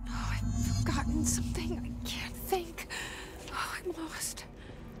 Oh, I've forgotten something. I can't think. Oh, I'm lost.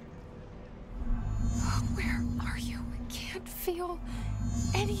 Oh, where are you? I can't feel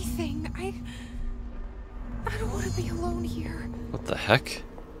anything. I don't want to be alone here. What the heck?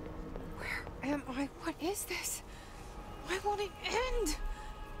 Where am I? What is this? Why won't it end?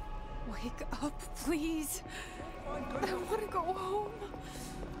 Wake up, please. I want to go home.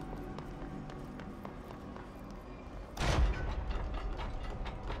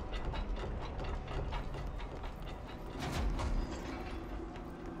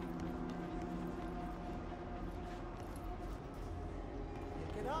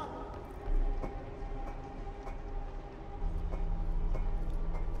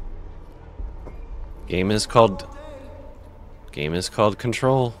 Game is called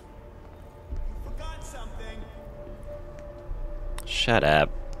Control. Shut up.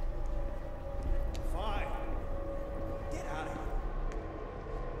 Fine. Get out of here.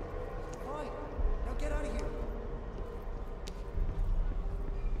 Fine. Now get out of here.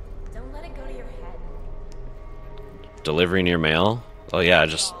 Don't let it go to your head. Delivering your mail? Oh yeah,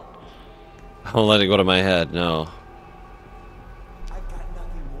 just don't let it go to my head. No. I've got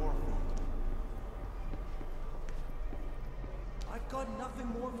nothing more for you. I've got nothing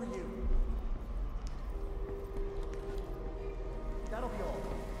more for you. That'll be all.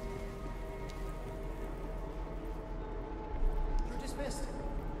 You're dismissed.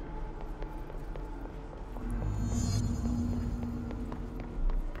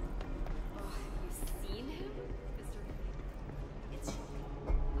 You've seen him? It's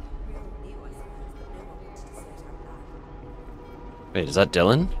real new, I suppose, but no one wanted to say it out loud. Wait, is that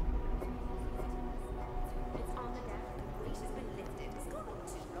Dylan? It's on the deck. The leash has been lifted. It's gone on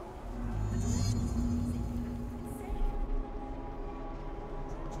too long. The direction's amazing. Insane.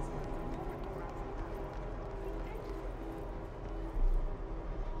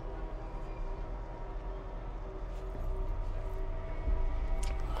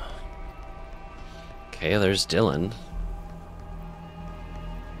 Okay, there's Dylan.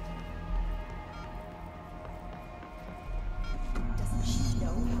 Doesn't she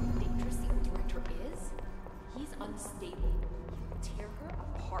know how dangerous the old director is? He's unstable. He'll tear her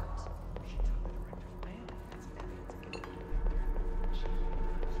apart.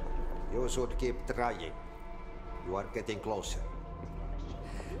 You should keep trying. You are getting closer.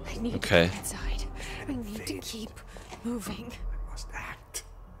 I need Okay. to get inside. I need to keep moving. I must act.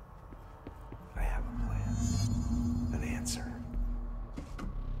 I have a plan. An answer.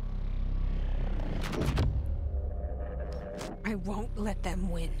 I won't let them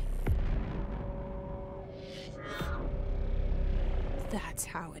win. That's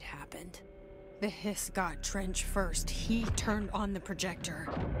how it happened. The hiss got Trench first. He turned on the projector.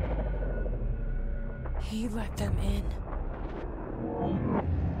 He let them in.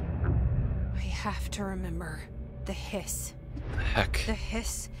 I have to remember the hiss. The heck? The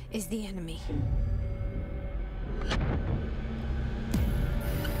hiss is the enemy.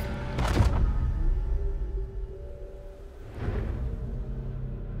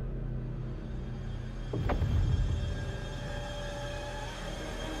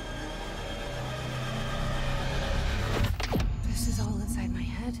 This is all inside my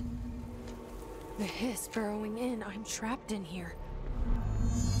head. The hiss burrowing in. I'm trapped in here.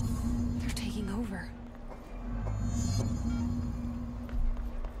 They're taking over.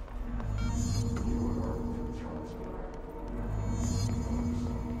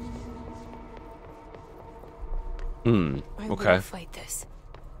 I Okay. will fight this.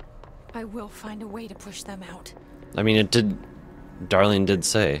 I will find a way to push them out. I mean, Darlene did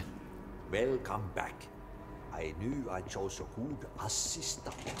say. Welcome back. I knew I chose a good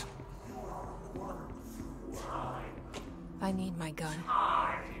assistant. I need my gun.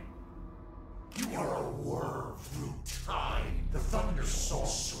 You are a worm through time. The Thunder Soul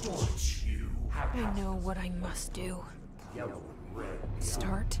scorch you. I know what I must do.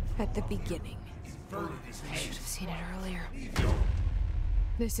 Start at the beginning. I should have seen it earlier.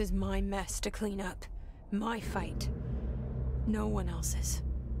 This is my mess to clean up. My fight. No one else's.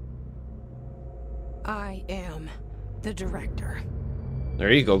 I am the director.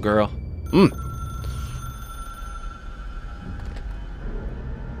 There you go, girl.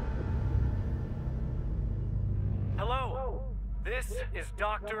 Hello, this is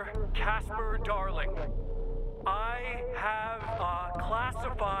Dr. Casper Darling. I have a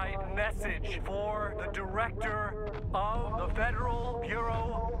classified message for the director of the Federal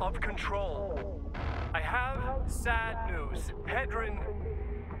Bureau of Control. I have sad news. Hedron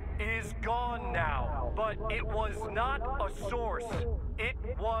is gone now, but it was not a source. It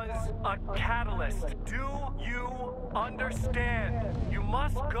was a catalyst. Do you understand? You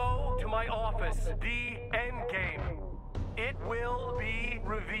must go to my office, the Endgame. It will be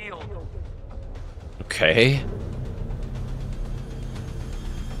revealed. Okay.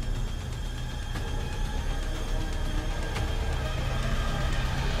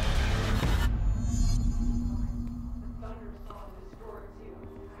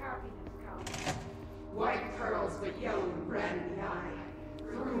 White pearls, but yellow and red in the eye.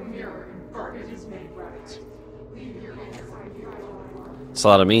 Through mirror and bargain is made right. Leave your hands on you. It's a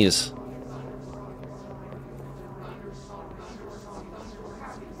lot of me's.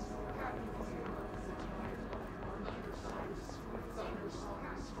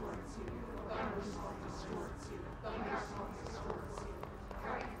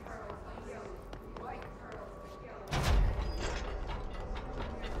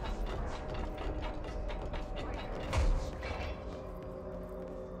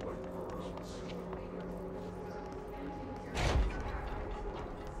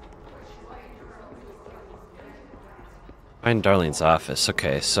 Find Darlene's office.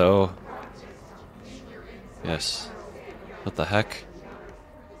 Okay, so... Yes. What the heck?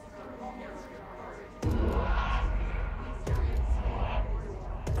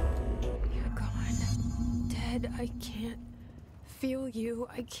 You're gone. Dead. I can't feel you.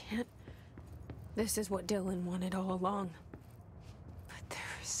 I can't... This is what Dylan wanted all along. But there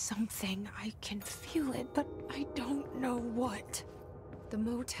is something. I can feel it, but I don't know what. The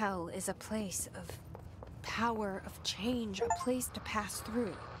motel is a place of power, of change, a place to pass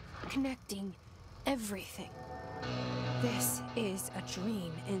through, connecting everything. This is a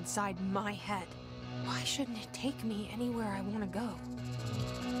dream inside my head. Why shouldn't it take me anywhere I want to go?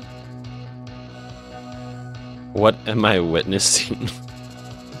 What am I witnessing?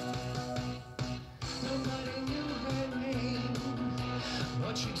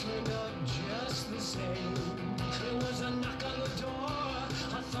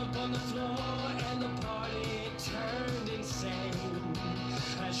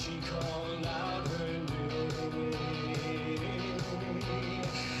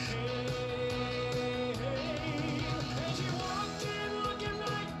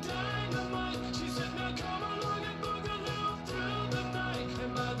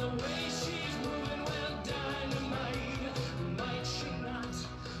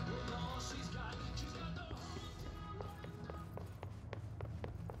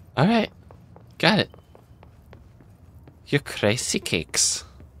 Alright. Got it. You crazy cakes.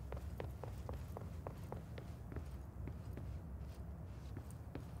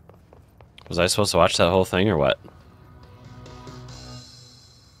 Was I supposed to watch that whole thing or what?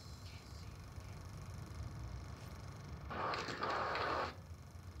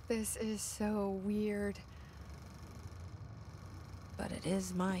 This is so weird. But it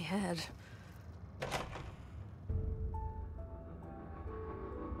is my head.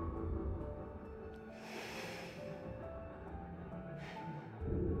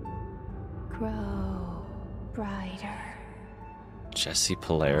 Grow brighter. Jesse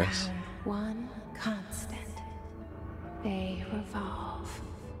Polaris. Around one constant. They revolve.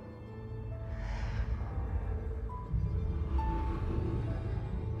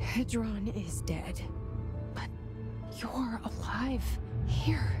 Hedron is dead. But you're alive.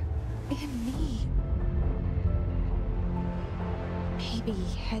 Here. In me. Maybe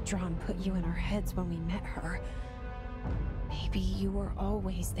Hedron put you in our heads when we met her. Maybe you were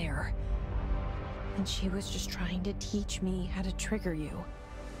always there. And she was just trying to teach me how to trigger you.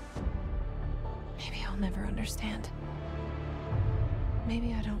 Maybe I'll never understand.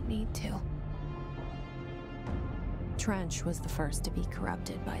 Maybe I don't need to. Trench was the first to be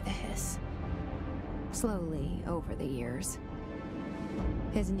corrupted by the hiss. Slowly, over the years.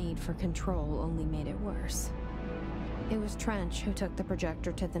 His need for control only made it worse. It was Trench who took the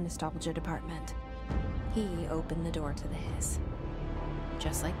projector to the nostalgia department. He opened the door to the hiss.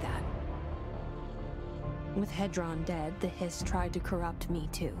 Just like that. With Hedron dead, the hiss tried to corrupt me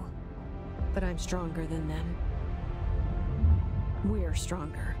too. But I'm stronger than them. We're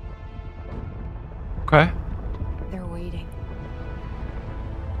stronger. Okay. They're waiting.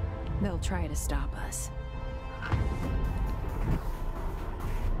 They'll try to stop us.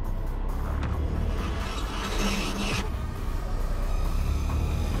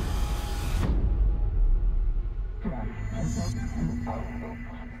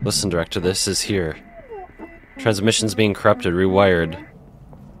 Listen, Director, this is here. Transmission's being corrupted, rewired.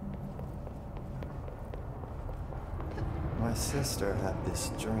 My sister had this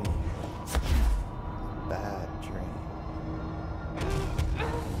dream. bad dream.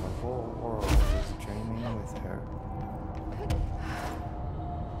 And the whole world is dreaming with her.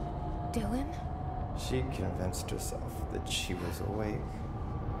 Dylan? She convinced herself that she was awake.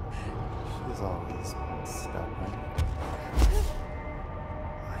 She's always been stubborn.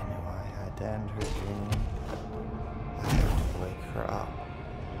 I knew I had to end her dream. I had to wake her up.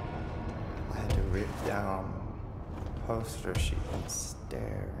 I had to rip down the poster she'd been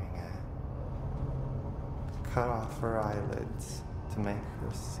staring at. Cut off her eyelids to make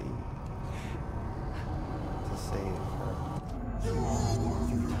her see. To save her. You are worth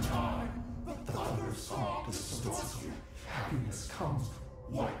your time. The thunder song distorts you. Happiness comes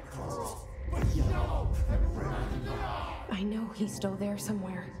white curls, but yellow and red in the eye. I know he's still there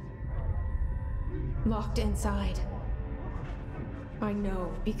somewhere. Locked inside. I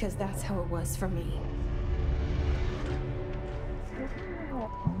know, because that's how it was for me.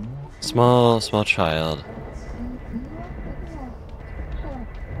 Small child.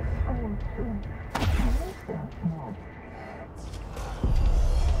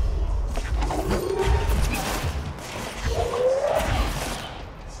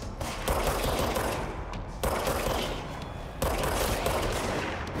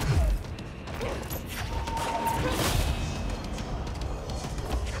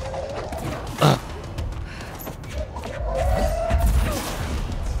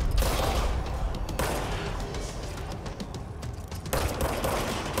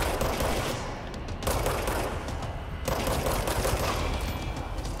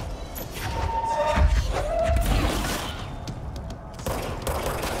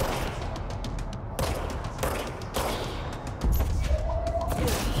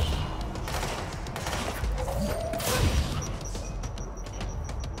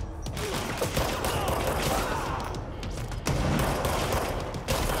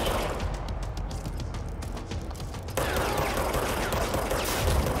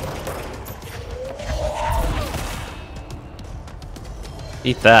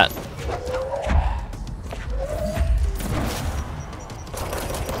 Eat that.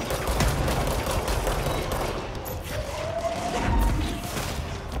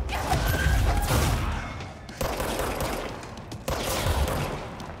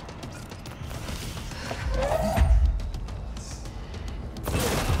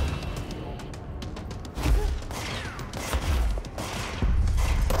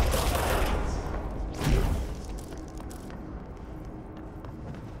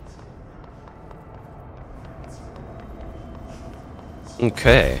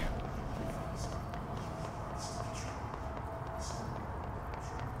 Okay.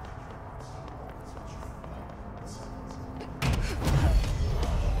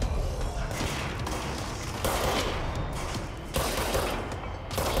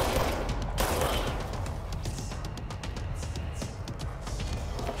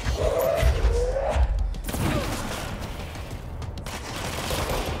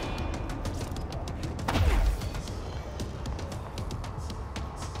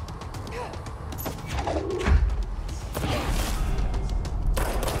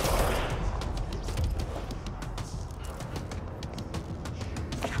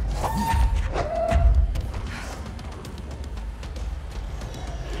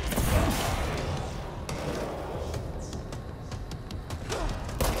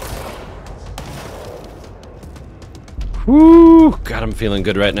 Woo! God, I'm feeling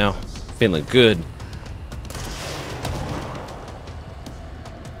good right now. Feeling good.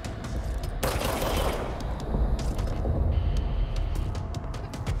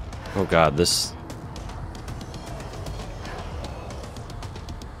 Oh God, this...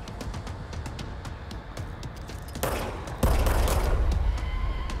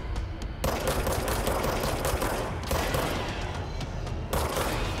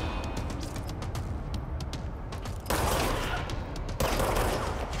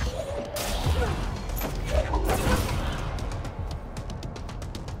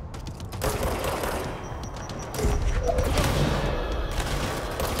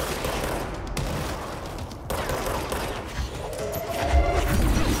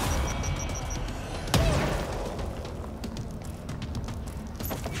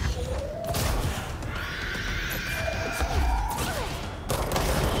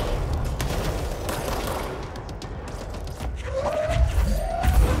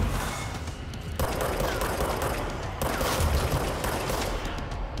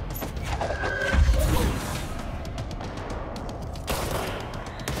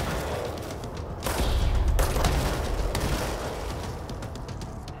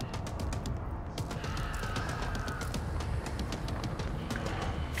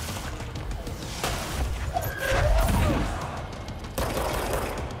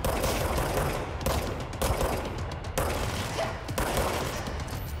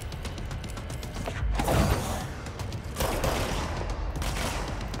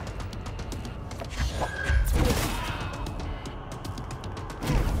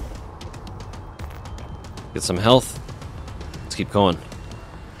 get some health. Let's keep going.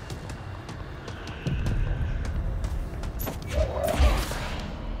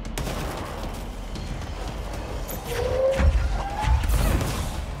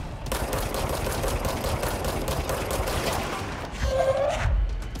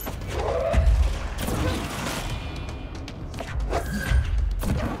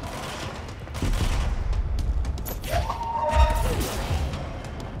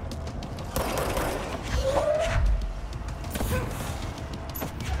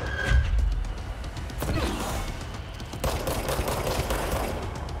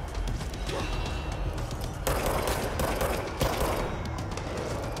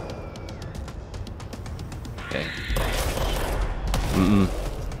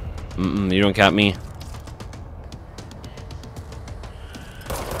 You don't got me.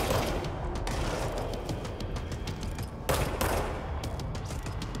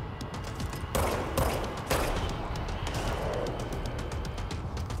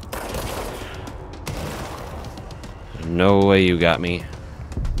 No way you got me.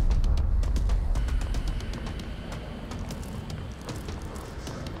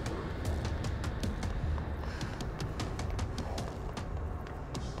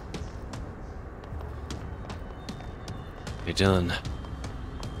 Be done.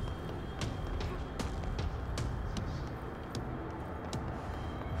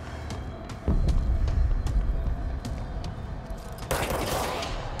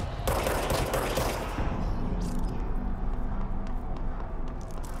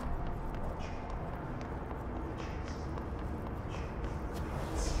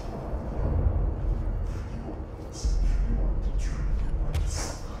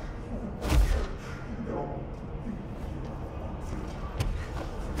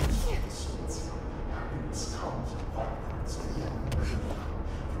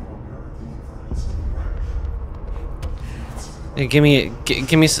 Hey, give me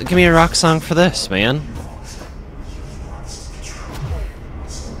a rock song for this, man.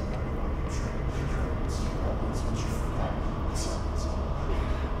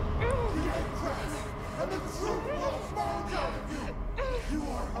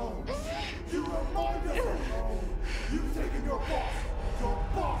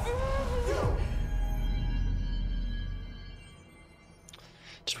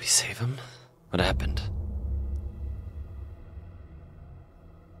 Did we save him? What happened?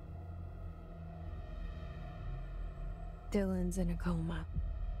 Dylan's in a coma.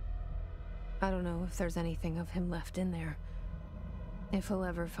 I don't know if there's anything of him left in there. If he'll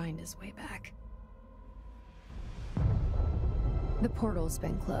ever find his way back. The portal's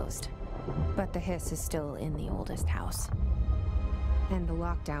been closed, but the hiss is still in the oldest house. And the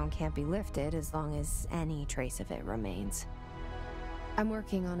lockdown can't be lifted as long as any trace of it remains. I'm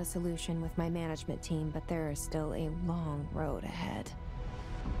working on a solution with my management team, but there is still a long road ahead.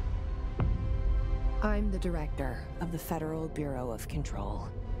 I'm the director of the Federal Bureau of Control.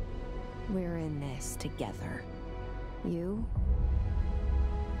 We're in this together. You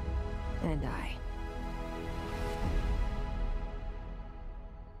and I.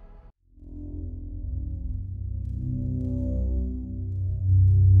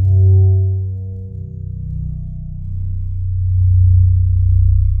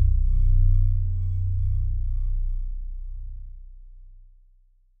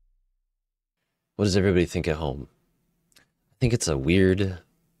 What does everybody think at home? I think it's a weird,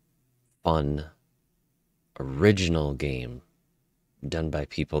 fun, original game done by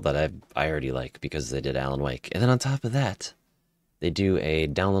people that I already like because they did Alan Wake. And then on top of that, they do a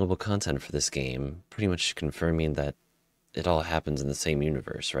downloadable content for this game, pretty much confirming that it all happens in the same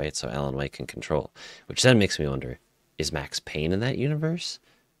universe, right? So Alan Wake and Control, which then makes me wonder, is Max Payne in that universe?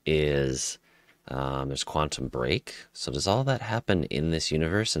 Is there's Quantum Break? So does all that happen in this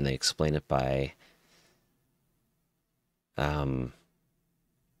universe and they explain it by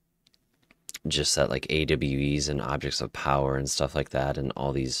just that like AWEs and objects of power and stuff like that, and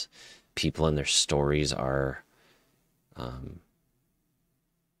all these people and their stories are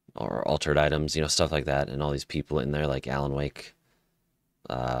or altered items, you know, stuff like that, and all these people in there like Alan Wake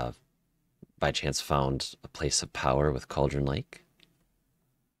by chance found a place of power with Cauldron Lake.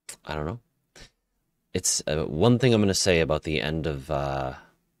 I don't know. It's one thing I'm going to say about the end of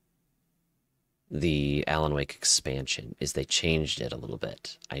the Alan Wake expansion is they changed it a little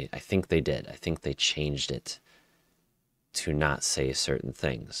bit. I think they did. I think they changed it to not say certain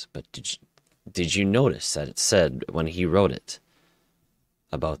things. But did you notice that it said when he wrote it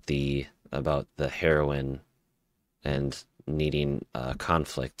about the heroine and needing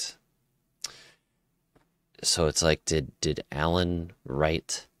conflict? So it's like, did Alan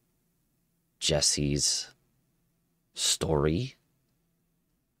write Jesse's story.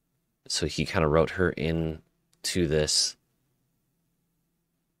 So he kind of wrote her into this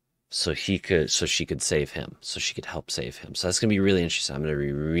so she could save him, so she could help save him. So that's gonna be really interesting. I'm gonna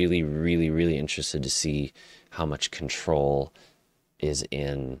be really, really, really interested to see how much control is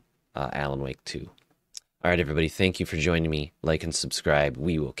in Alan Wake 2. All right, everybody, thank you for joining me. Like and subscribe.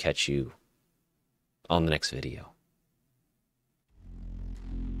 We will catch you on the next video.